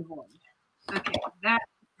off into the void. Okay, that's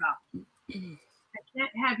the problem. I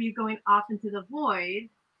can't have you going off into the void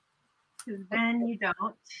because then you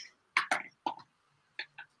don't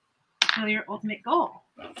fulfill your ultimate goal,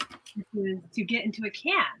 which is to get into a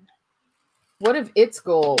can. What if its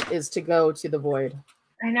goal is to go to the void?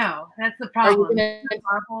 I know, that's the problem. Are you going to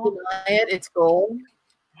deny it its goal?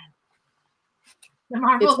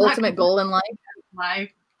 Its ultimate goal in life?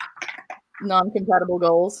 Non-compatible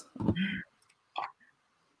goals.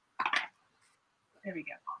 There we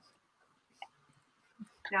go.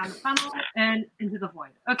 Down the funnel and into the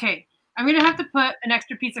void. Okay, I'm going to have to put an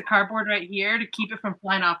extra piece of cardboard right here to keep it from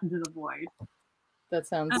flying off into the void. That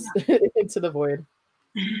sounds into the void.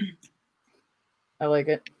 I like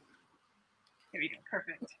it. There we go.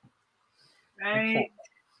 Perfect. Right. Okay.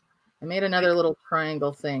 I made another little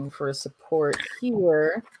triangle thing for a support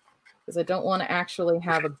here. because I don't want to actually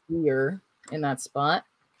have a gear in that spot.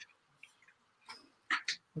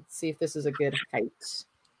 Let's see if this is a good height.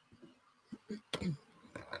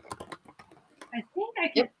 I think I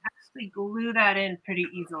can actually glue that in pretty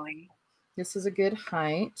easily. This is a good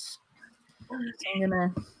height. So I'm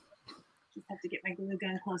gonna just have to get my glue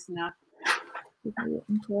gun close enough.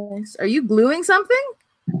 Are you gluing something?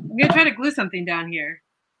 I'm gonna try to glue something down here.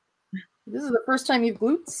 This is the first time you've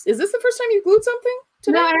glued? Is this the first time you've glued something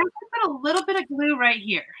today? No, I have to put a little bit of glue right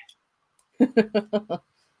here. Let's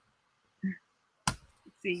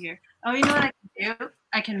see here. Oh, you know what I can do?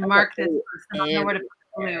 I can mark this first. I don't know where to put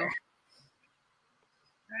the glue.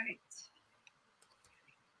 Right.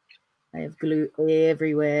 I have glue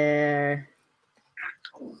everywhere.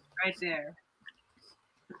 Right there.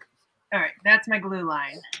 All right, that's my glue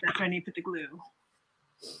line. That's where I need to put the glue.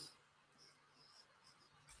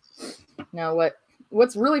 Now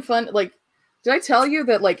what's really fun, like, did I tell you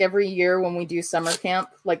that like every year when we do summer camp,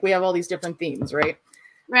 like we have all these different themes, right?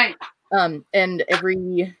 Right. And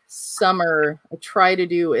every summer I try to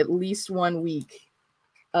do at least 1 week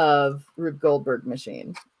of Rube Goldberg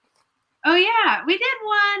machine. Oh yeah, we did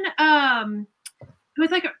one. It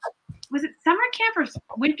was like was it summer camp or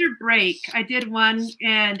winter break? I did one,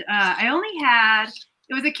 and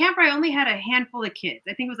it was a camp where I only had a handful of kids.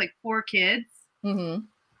 I think it was like 4 kids. Mm-hmm.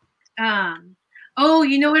 Oh,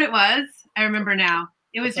 you know what it was? I remember now.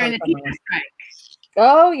 It was during the teacher strike.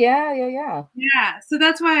 Oh yeah. Yeah, so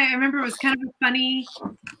that's why I remember it was kind of a funny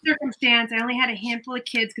circumstance. I only had a handful of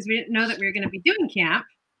kids because we didn't know that we were going to be doing camp.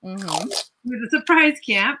 Mm-hmm. It was a surprise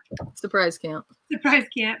camp. Surprise camp.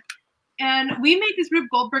 And we made this Rube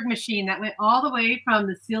Goldberg machine that went all the way from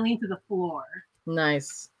the ceiling to the floor.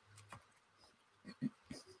 Nice.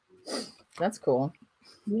 That's cool.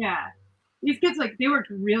 Yeah. These kids, like, they worked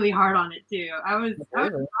really hard on it too. I was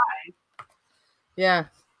surprised. Yeah.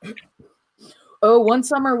 Oh, one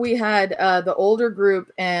summer we had the older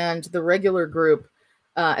group and the regular group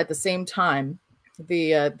at the same time.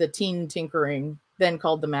 The teen tinkering, then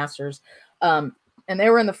called the masters. And they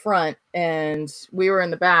were in the front and we were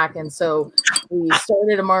in the back. And so we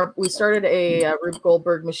started a Rube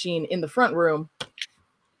Goldberg machine in the front room,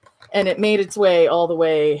 and it made its way all the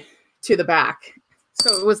way to the back.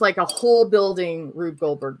 So it was like a whole building Rube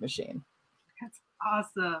Goldberg machine. That's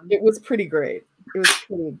awesome. It was pretty great.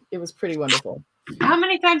 It was pretty wonderful. How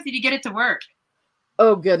many times did you get it to work?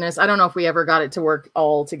 Oh goodness. I don't know if we ever got it to work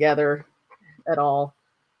all together at all,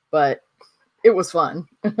 but it was fun.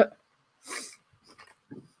 I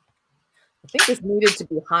think this needed to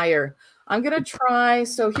be higher. I'm going to try.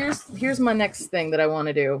 So here's my next thing that I want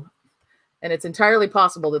to do. And it's entirely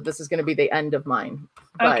possible that this is going to be the end of mine.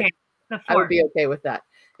 But okay. The fork. I would be okay with that.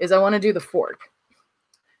 Is I want to do the fork.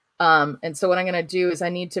 And so what I'm going to do is I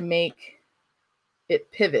need to make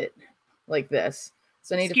it pivot like this.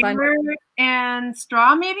 So I need to find and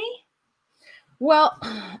straw maybe? Well,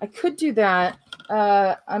 I could do that.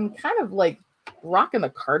 I'm kind of like rocking the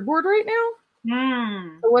cardboard right now.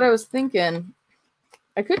 So what I was thinking,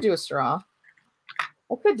 I could do a straw.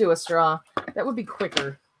 That would be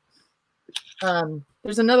quicker.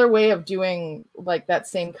 There's another way of doing like that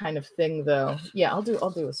same kind of thing though. Yeah, I'll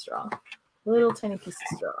do a straw. A little tiny piece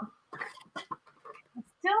of straw. I'm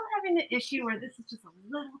still having the issue where this is just a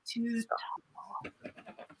little too tall.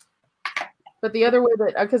 But the other way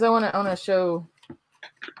that, because I want to show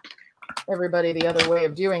everybody the other way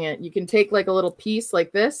of doing it. You can take like a little piece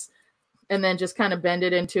like this and then just kind of bend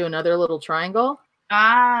it into another little triangle.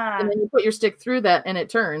 And then you put your stick through that and it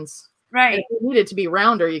turns. Right. And if you need it to be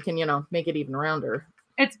rounder, you can, make it even rounder.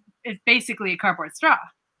 It's basically a cardboard straw.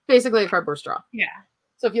 Basically a cardboard straw. Yeah.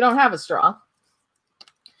 So if you don't have a straw,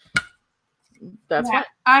 that's fine.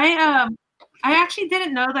 I actually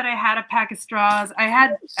didn't know that I had a pack of straws. I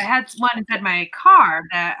had one inside my car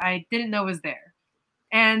that I didn't know was there.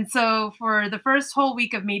 And so for the first whole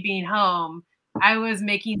week of me being home, I was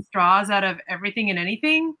making straws out of everything and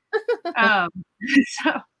anything. So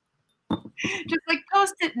just like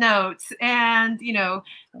Post-it notes and,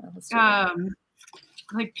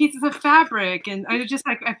 like pieces of fabric. And I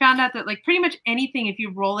found out that like pretty much anything, if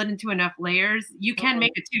you roll it into enough layers, you can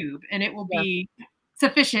make a tube and it will be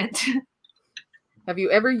sufficient. Have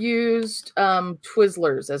you ever used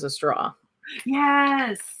Twizzlers as a straw?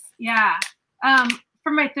 Yes. Yeah.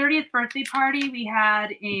 For my 30th birthday party, we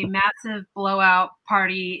had a massive blowout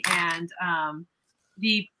party, and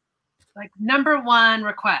the number one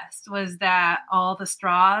request was that all the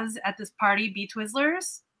straws at this party be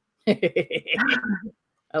Twizzlers.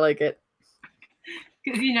 I like it.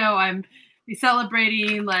 Because I'm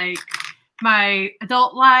celebrating like my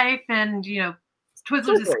adult life, and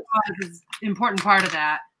Twizzlers is an important part of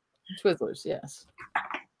that. Twizzlers, yes.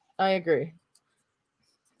 I agree.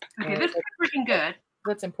 Okay, this is freaking good.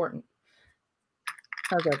 That's important.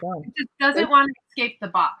 How's that going? It just doesn't want to escape the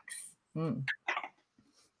box. Mm.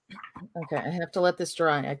 Okay, I have to let this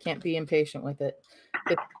dry. I can't be impatient with it.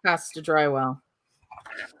 It has to dry well.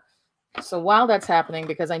 So while that's happening,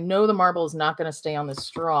 because I know the marble is not going to stay on the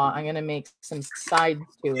straw, I'm going to make some sides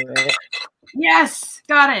to it. Yes,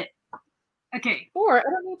 got it. Okay. Or I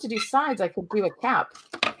don't need to do sides. I could do a cap.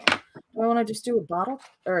 Do I want to just do a bottle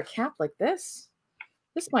or a cap like this?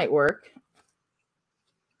 This might work.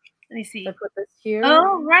 Let me see. I put this here.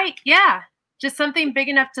 Oh, right. Yeah. Just something big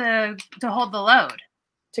enough to hold the load.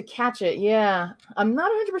 To catch it, yeah. I'm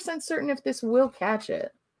not 100% certain if this will catch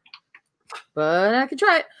it. But I could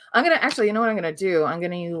try it. I'm going to actually, you know what I'm going to do? I'm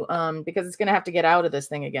going to, because it's going to have to get out of this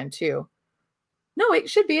thing again too. No, it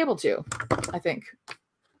should be able to, I think.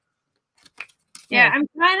 Yeah, I'm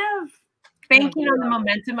kind of banking on the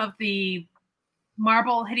momentum of the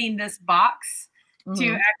marble hitting this box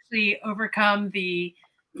to actually overcome the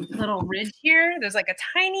little ridge here. There's like a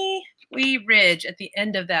tiny wee ridge at the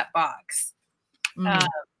end of that box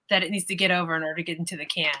that it needs to get over in order to get into the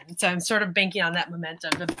can. So I'm sort of banking on that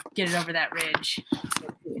momentum to get it over that ridge.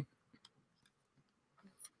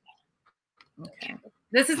 Okay.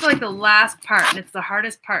 This is like the last part, and it's the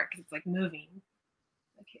hardest part because it's like moving.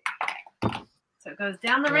 Okay. So it goes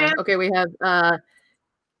down the ramp. Okay, we have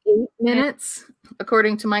 8 minutes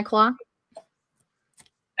according to my clock.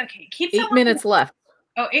 Okay, keep 8 minutes left.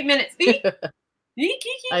 Oh, 8 minutes.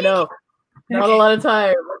 I know. Not a lot of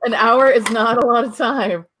time. An hour is not a lot of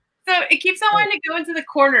time. So it keeps on wanting to go into the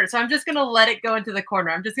corner. So I'm just going to let it go into the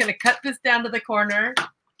corner. I'm just going to cut this down to the corner.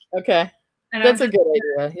 Okay. That's a good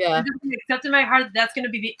idea. Yeah. I'm just going to accept in my heart that that's going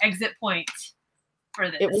to be the exit point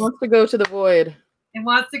for this. It wants to go to the void. It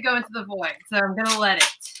wants to go into the void. So I'm going to let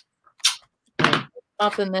it.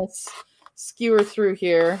 Soften this skewer through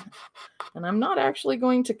here. And I'm not actually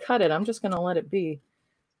going to cut it. I'm just going to let it be.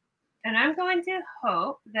 And I'm going to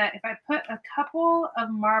hope that if I put a couple of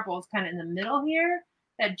marbles kind of in the middle here,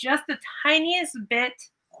 that just the tiniest bit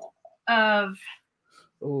of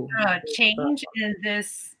change in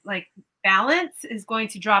this like balance is going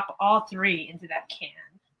to drop all 3 into that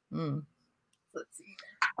can. Let's see.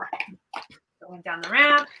 Going down the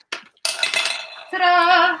ramp.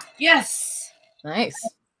 Ta-da! Yes. Nice.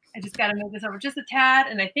 I just got to move this over just a tad,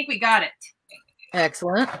 and I think we got it.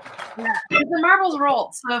 Excellent. Yeah, the marbles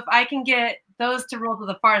rolled. So if I can get those to roll to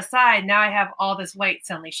the far side, now I have all this weight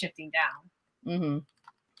suddenly shifting down.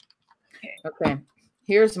 Okay.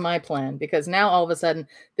 Here's my plan, because now all of a sudden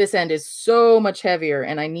this end is so much heavier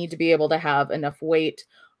and I need to be able to have enough weight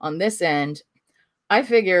on this end. I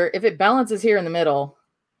figure if it balances here in the middle,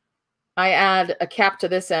 I add a cap to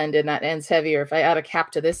this end and that end's heavier. If I add a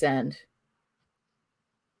cap to this end.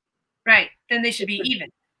 Right. Then they should be even.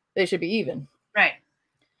 They should be even. Right.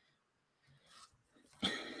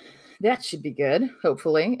 That should be good,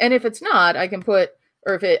 hopefully. And if it's not, I can put,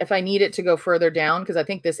 or if I need it to go further down, because I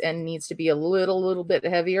think this end needs to be a little bit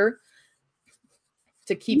heavier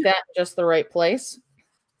to keep that in just the right place,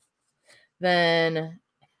 then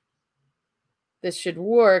this should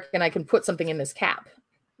work and I can put something in this cap.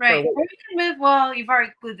 Right. Or you can move, well, you've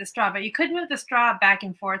already glued the straw, but you could move the straw back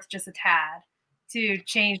and forth just a tad to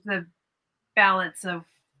change the balance of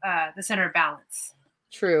the center of balance.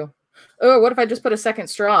 True. Oh, what if I just put a second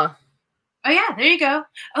straw? Oh, yeah, there you go.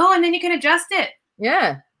 Oh, and then you can adjust it.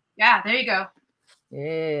 Yeah. Yeah, there you go.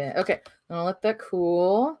 Yeah. Okay. I'm going to let that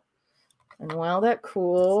cool. And while that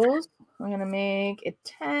cools, I'm going to make a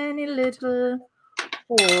tiny little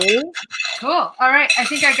hole. Cool. All right. I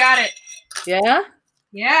think I got it. Yeah?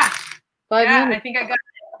 Yeah. 5 minutes. I think I got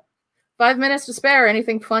it. 5 minutes to spare.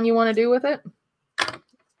 Anything fun you want to do with it?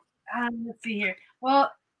 Let's see here.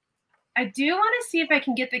 Well, I do want to see if I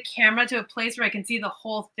can get the camera to a place where I can see the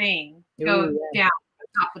whole thing go down from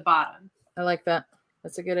top to bottom. I like that.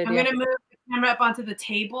 That's a good idea. I'm going to move the camera up onto the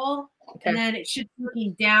table, and then it should be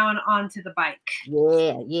looking down onto the bike.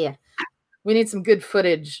 Yeah. We need some good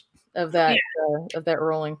footage of that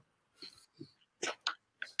rolling.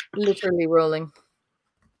 Literally rolling.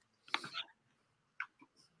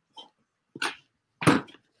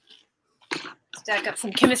 Stack up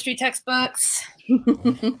some chemistry textbooks.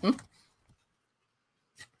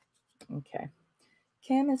 Okay.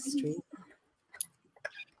 Chemistry.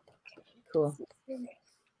 Cool.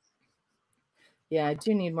 Yeah, I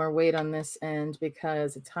do need more weight on this end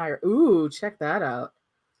because it's higher. Ooh, check that out.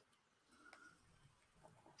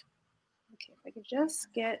 Okay, if I could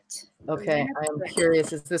just get... Okay, I'm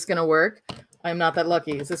curious. Is this going to work? I'm not that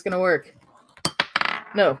lucky. Is this going to work?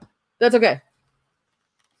 No, that's okay.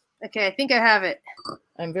 Okay, I think I have it.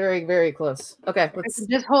 I'm very, very close. Okay, let's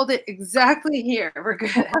just hold it exactly here. We're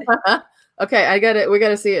good. Okay, I got it. We got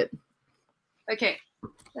to see it. Okay,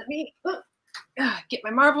 let me get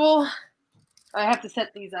my marble. I have to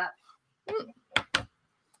set these up.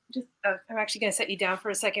 Just, I'm actually going to set you down for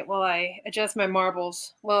a second while I adjust my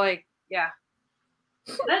marbles. Yeah.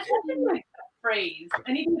 That's my phrase.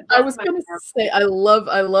 I was going to say, I love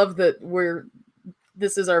that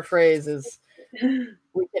this is our phrase is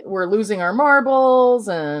we're losing our marbles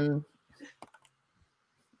and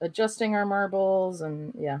adjusting our marbles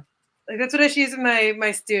and yeah. Like that's what I use with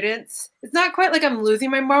my students. It's not quite like I'm losing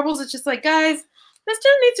my marbles. It's just like, guys, this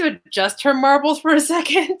student needs to adjust her marbles for a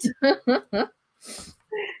second.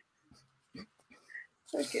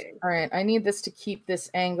 Okay. All right. I need this to keep this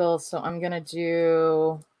angle, so I'm going to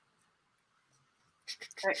do... All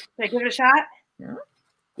right. Can I give it a shot? Yeah.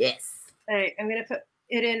 Yes. All right. I'm going to put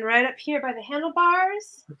it in right up here by the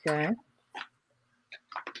handlebars. Okay.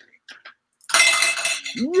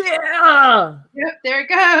 Yeah! Yep, there it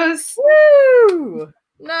goes. Woo!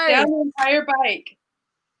 Nice. Down the entire bike.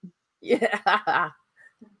 Yeah.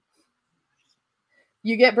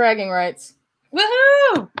 You get bragging rights.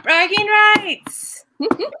 Woohoo! Bragging rights.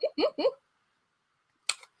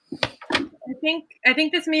 I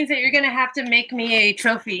think this means that you're gonna have to make me a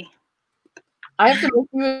trophy. I have to make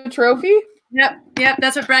you a trophy? Yep.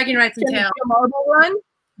 That's what bragging rights entail. Can it be a marble run?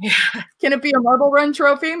 Yeah. Can it be a marble run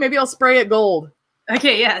trophy? Maybe I'll spray it gold.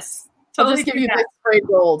 Okay, yes. Totally I'll just give you this sprayed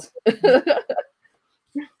gold.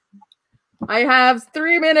 I have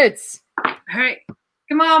 3 minutes. All right.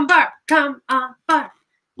 Come on, Barb. Come on, Barb.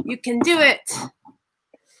 You can do it.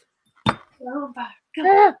 Go, Barb. Go.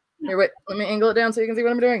 Ah. Here, wait. Let me angle it down so you can see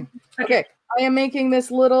what I'm doing. Okay. I am making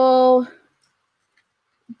this little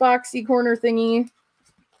boxy corner thingy.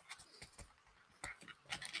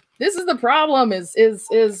 This is the problem is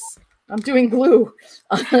I'm doing glue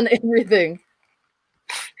on everything.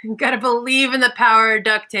 You gotta believe in the power of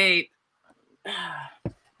duct tape.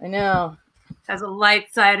 I know. It has a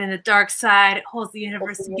light side and a dark side. It holds the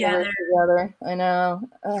universe together. I know.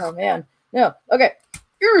 Oh man. No. Okay.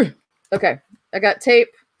 Okay. I got tape.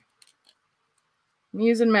 I'm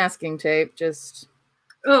using masking tape. Just.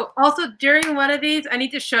 Oh, also during one of these, I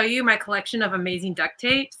need to show you my collection of amazing duct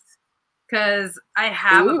tapes because I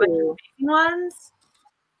have a bunch of amazing ones.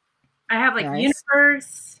 I have like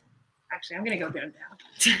Universe. Actually, I'm gonna go get them down.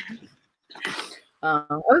 I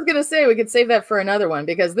was gonna say we could save that for another one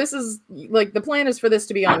because this is like the plan is for this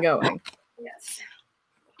to be ongoing. Yes.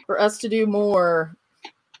 For us to do more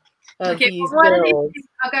of these builds.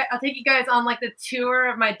 Okay, I'll take you guys on like the tour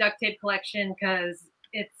of my duct tape collection because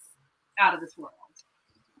it's out of this world.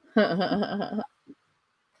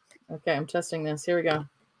 Okay, I'm testing this. Here we go.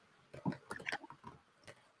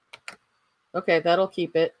 Okay, that'll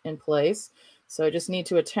keep it in place. So I just need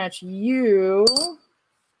to attach you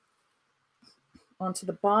onto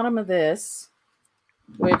the bottom of this,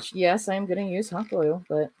 which, yes, I'm going to use hot glue,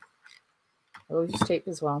 but I'll use tape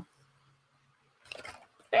as well.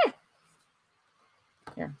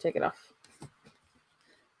 Here, take it off.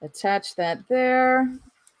 Attach that there. I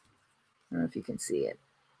don't know if you can see it.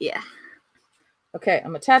 Yeah. Okay,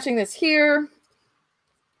 I'm attaching this here.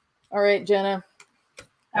 All right, Jenna.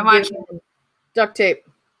 I'm watching. Duct tape.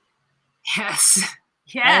 Yes.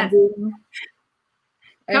 Yes.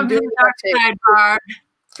 I'm doing duct tape.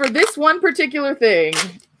 For this one particular thing,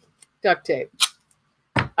 duct tape.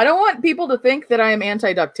 I don't want people to think that I am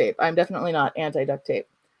anti-duct tape. I'm definitely not anti-duct tape.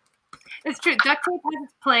 It's true. Duct tape has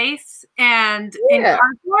its place, and in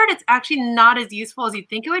cardboard, it's actually not as useful as you'd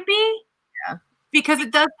think it would be. Yeah. Because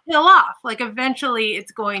it does peel off. Like, eventually,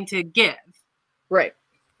 it's going to give. Right.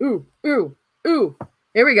 Ooh, ooh, ooh.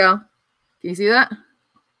 Here we go. Can you see that?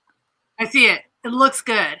 I see it. It looks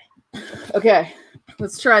good. Okay.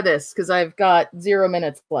 Let's try this, because I've got 0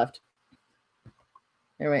 minutes left.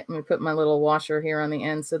 Here, wait. Let me put my little washer here on the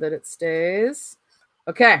end so that it stays.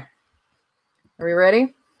 Okay. Are we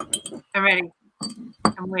ready? I'm ready.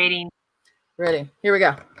 I'm waiting. Ready. Here we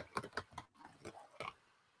go.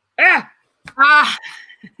 Ah! Ah!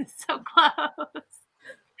 So close.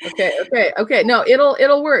 Okay. No,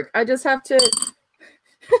 it'll work. I just have to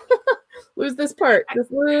lose this part, this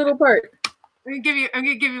little part. I'm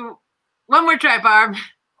gonna give you one more try, Barb.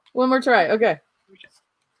 One more try. Okay.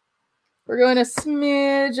 We're going a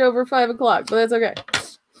smidge over 5 o'clock, but that's okay.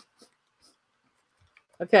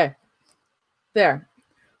 Okay. There.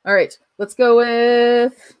 All right. Let's go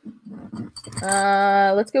with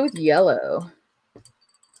yellow.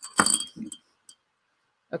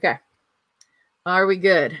 Okay. Are we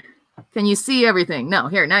good? Can you see everything? No.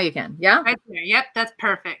 Here, now you can. Yeah? Right there. Yep, that's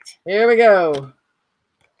perfect. Here we go.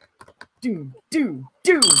 do. Yeah.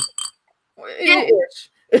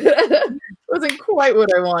 Wasn't quite what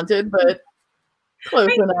I wanted, but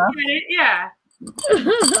close enough. Yeah.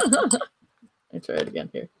 I try it again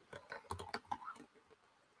here.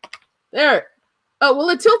 There. Oh, well,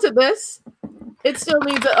 it tilted this. It still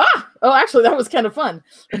needs a... Oh, actually, that was kind of fun.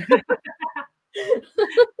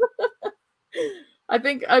 I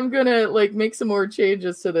think I'm going to like make some more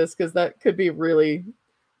changes to this because that could be really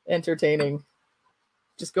entertaining.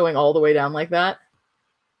 Just going all the way down like that.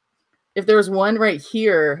 If there's one right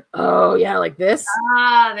here, oh, yeah, like this.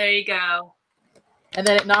 Ah, there you go. And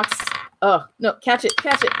then it knocks... Oh, no, catch it.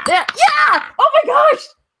 Yeah! Yeah! Oh, my gosh!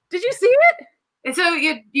 Did you see it? And so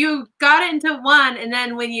you got it into one, and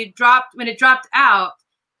then when it dropped out,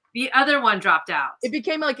 the other one dropped out. It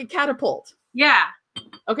became like a catapult. Yeah.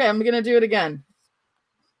 Okay, I'm going to do it again.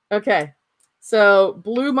 Okay. So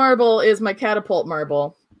blue marble is my catapult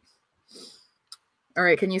marble. All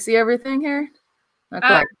right, can you see everything here? Not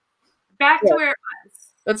quite. Back to where it was.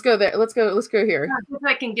 Let's go there. Let's go here. So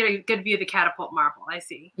I can get a good view of the catapult marble. I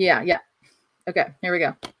see. Yeah. Okay, here we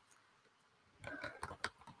go.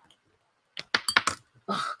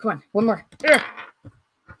 Oh, come on. One more. Here,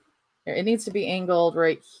 it needs to be angled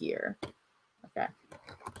right here. Okay.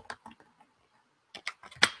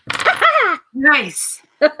 Nice.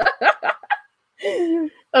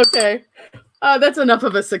 Okay. That's enough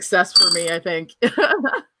of a success for me, I think.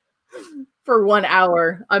 For 1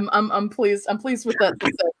 hour. I'm pleased. I'm pleased with that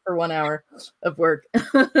success for 1 hour of work.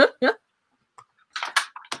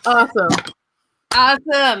 Awesome.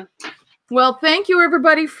 Well, thank you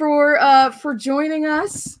everybody for joining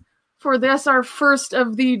us for this, our first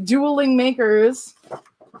of the Dueling Makers.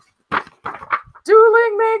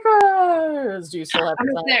 Dueling Makers. Do you still have I'm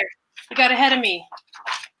there? You got ahead of me.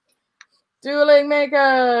 Dueling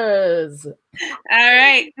Makers. All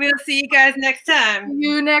right. We'll see you guys next time. See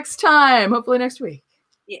you next time. Hopefully next week.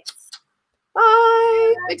 Yes.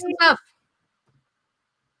 Bye. Thanks enough.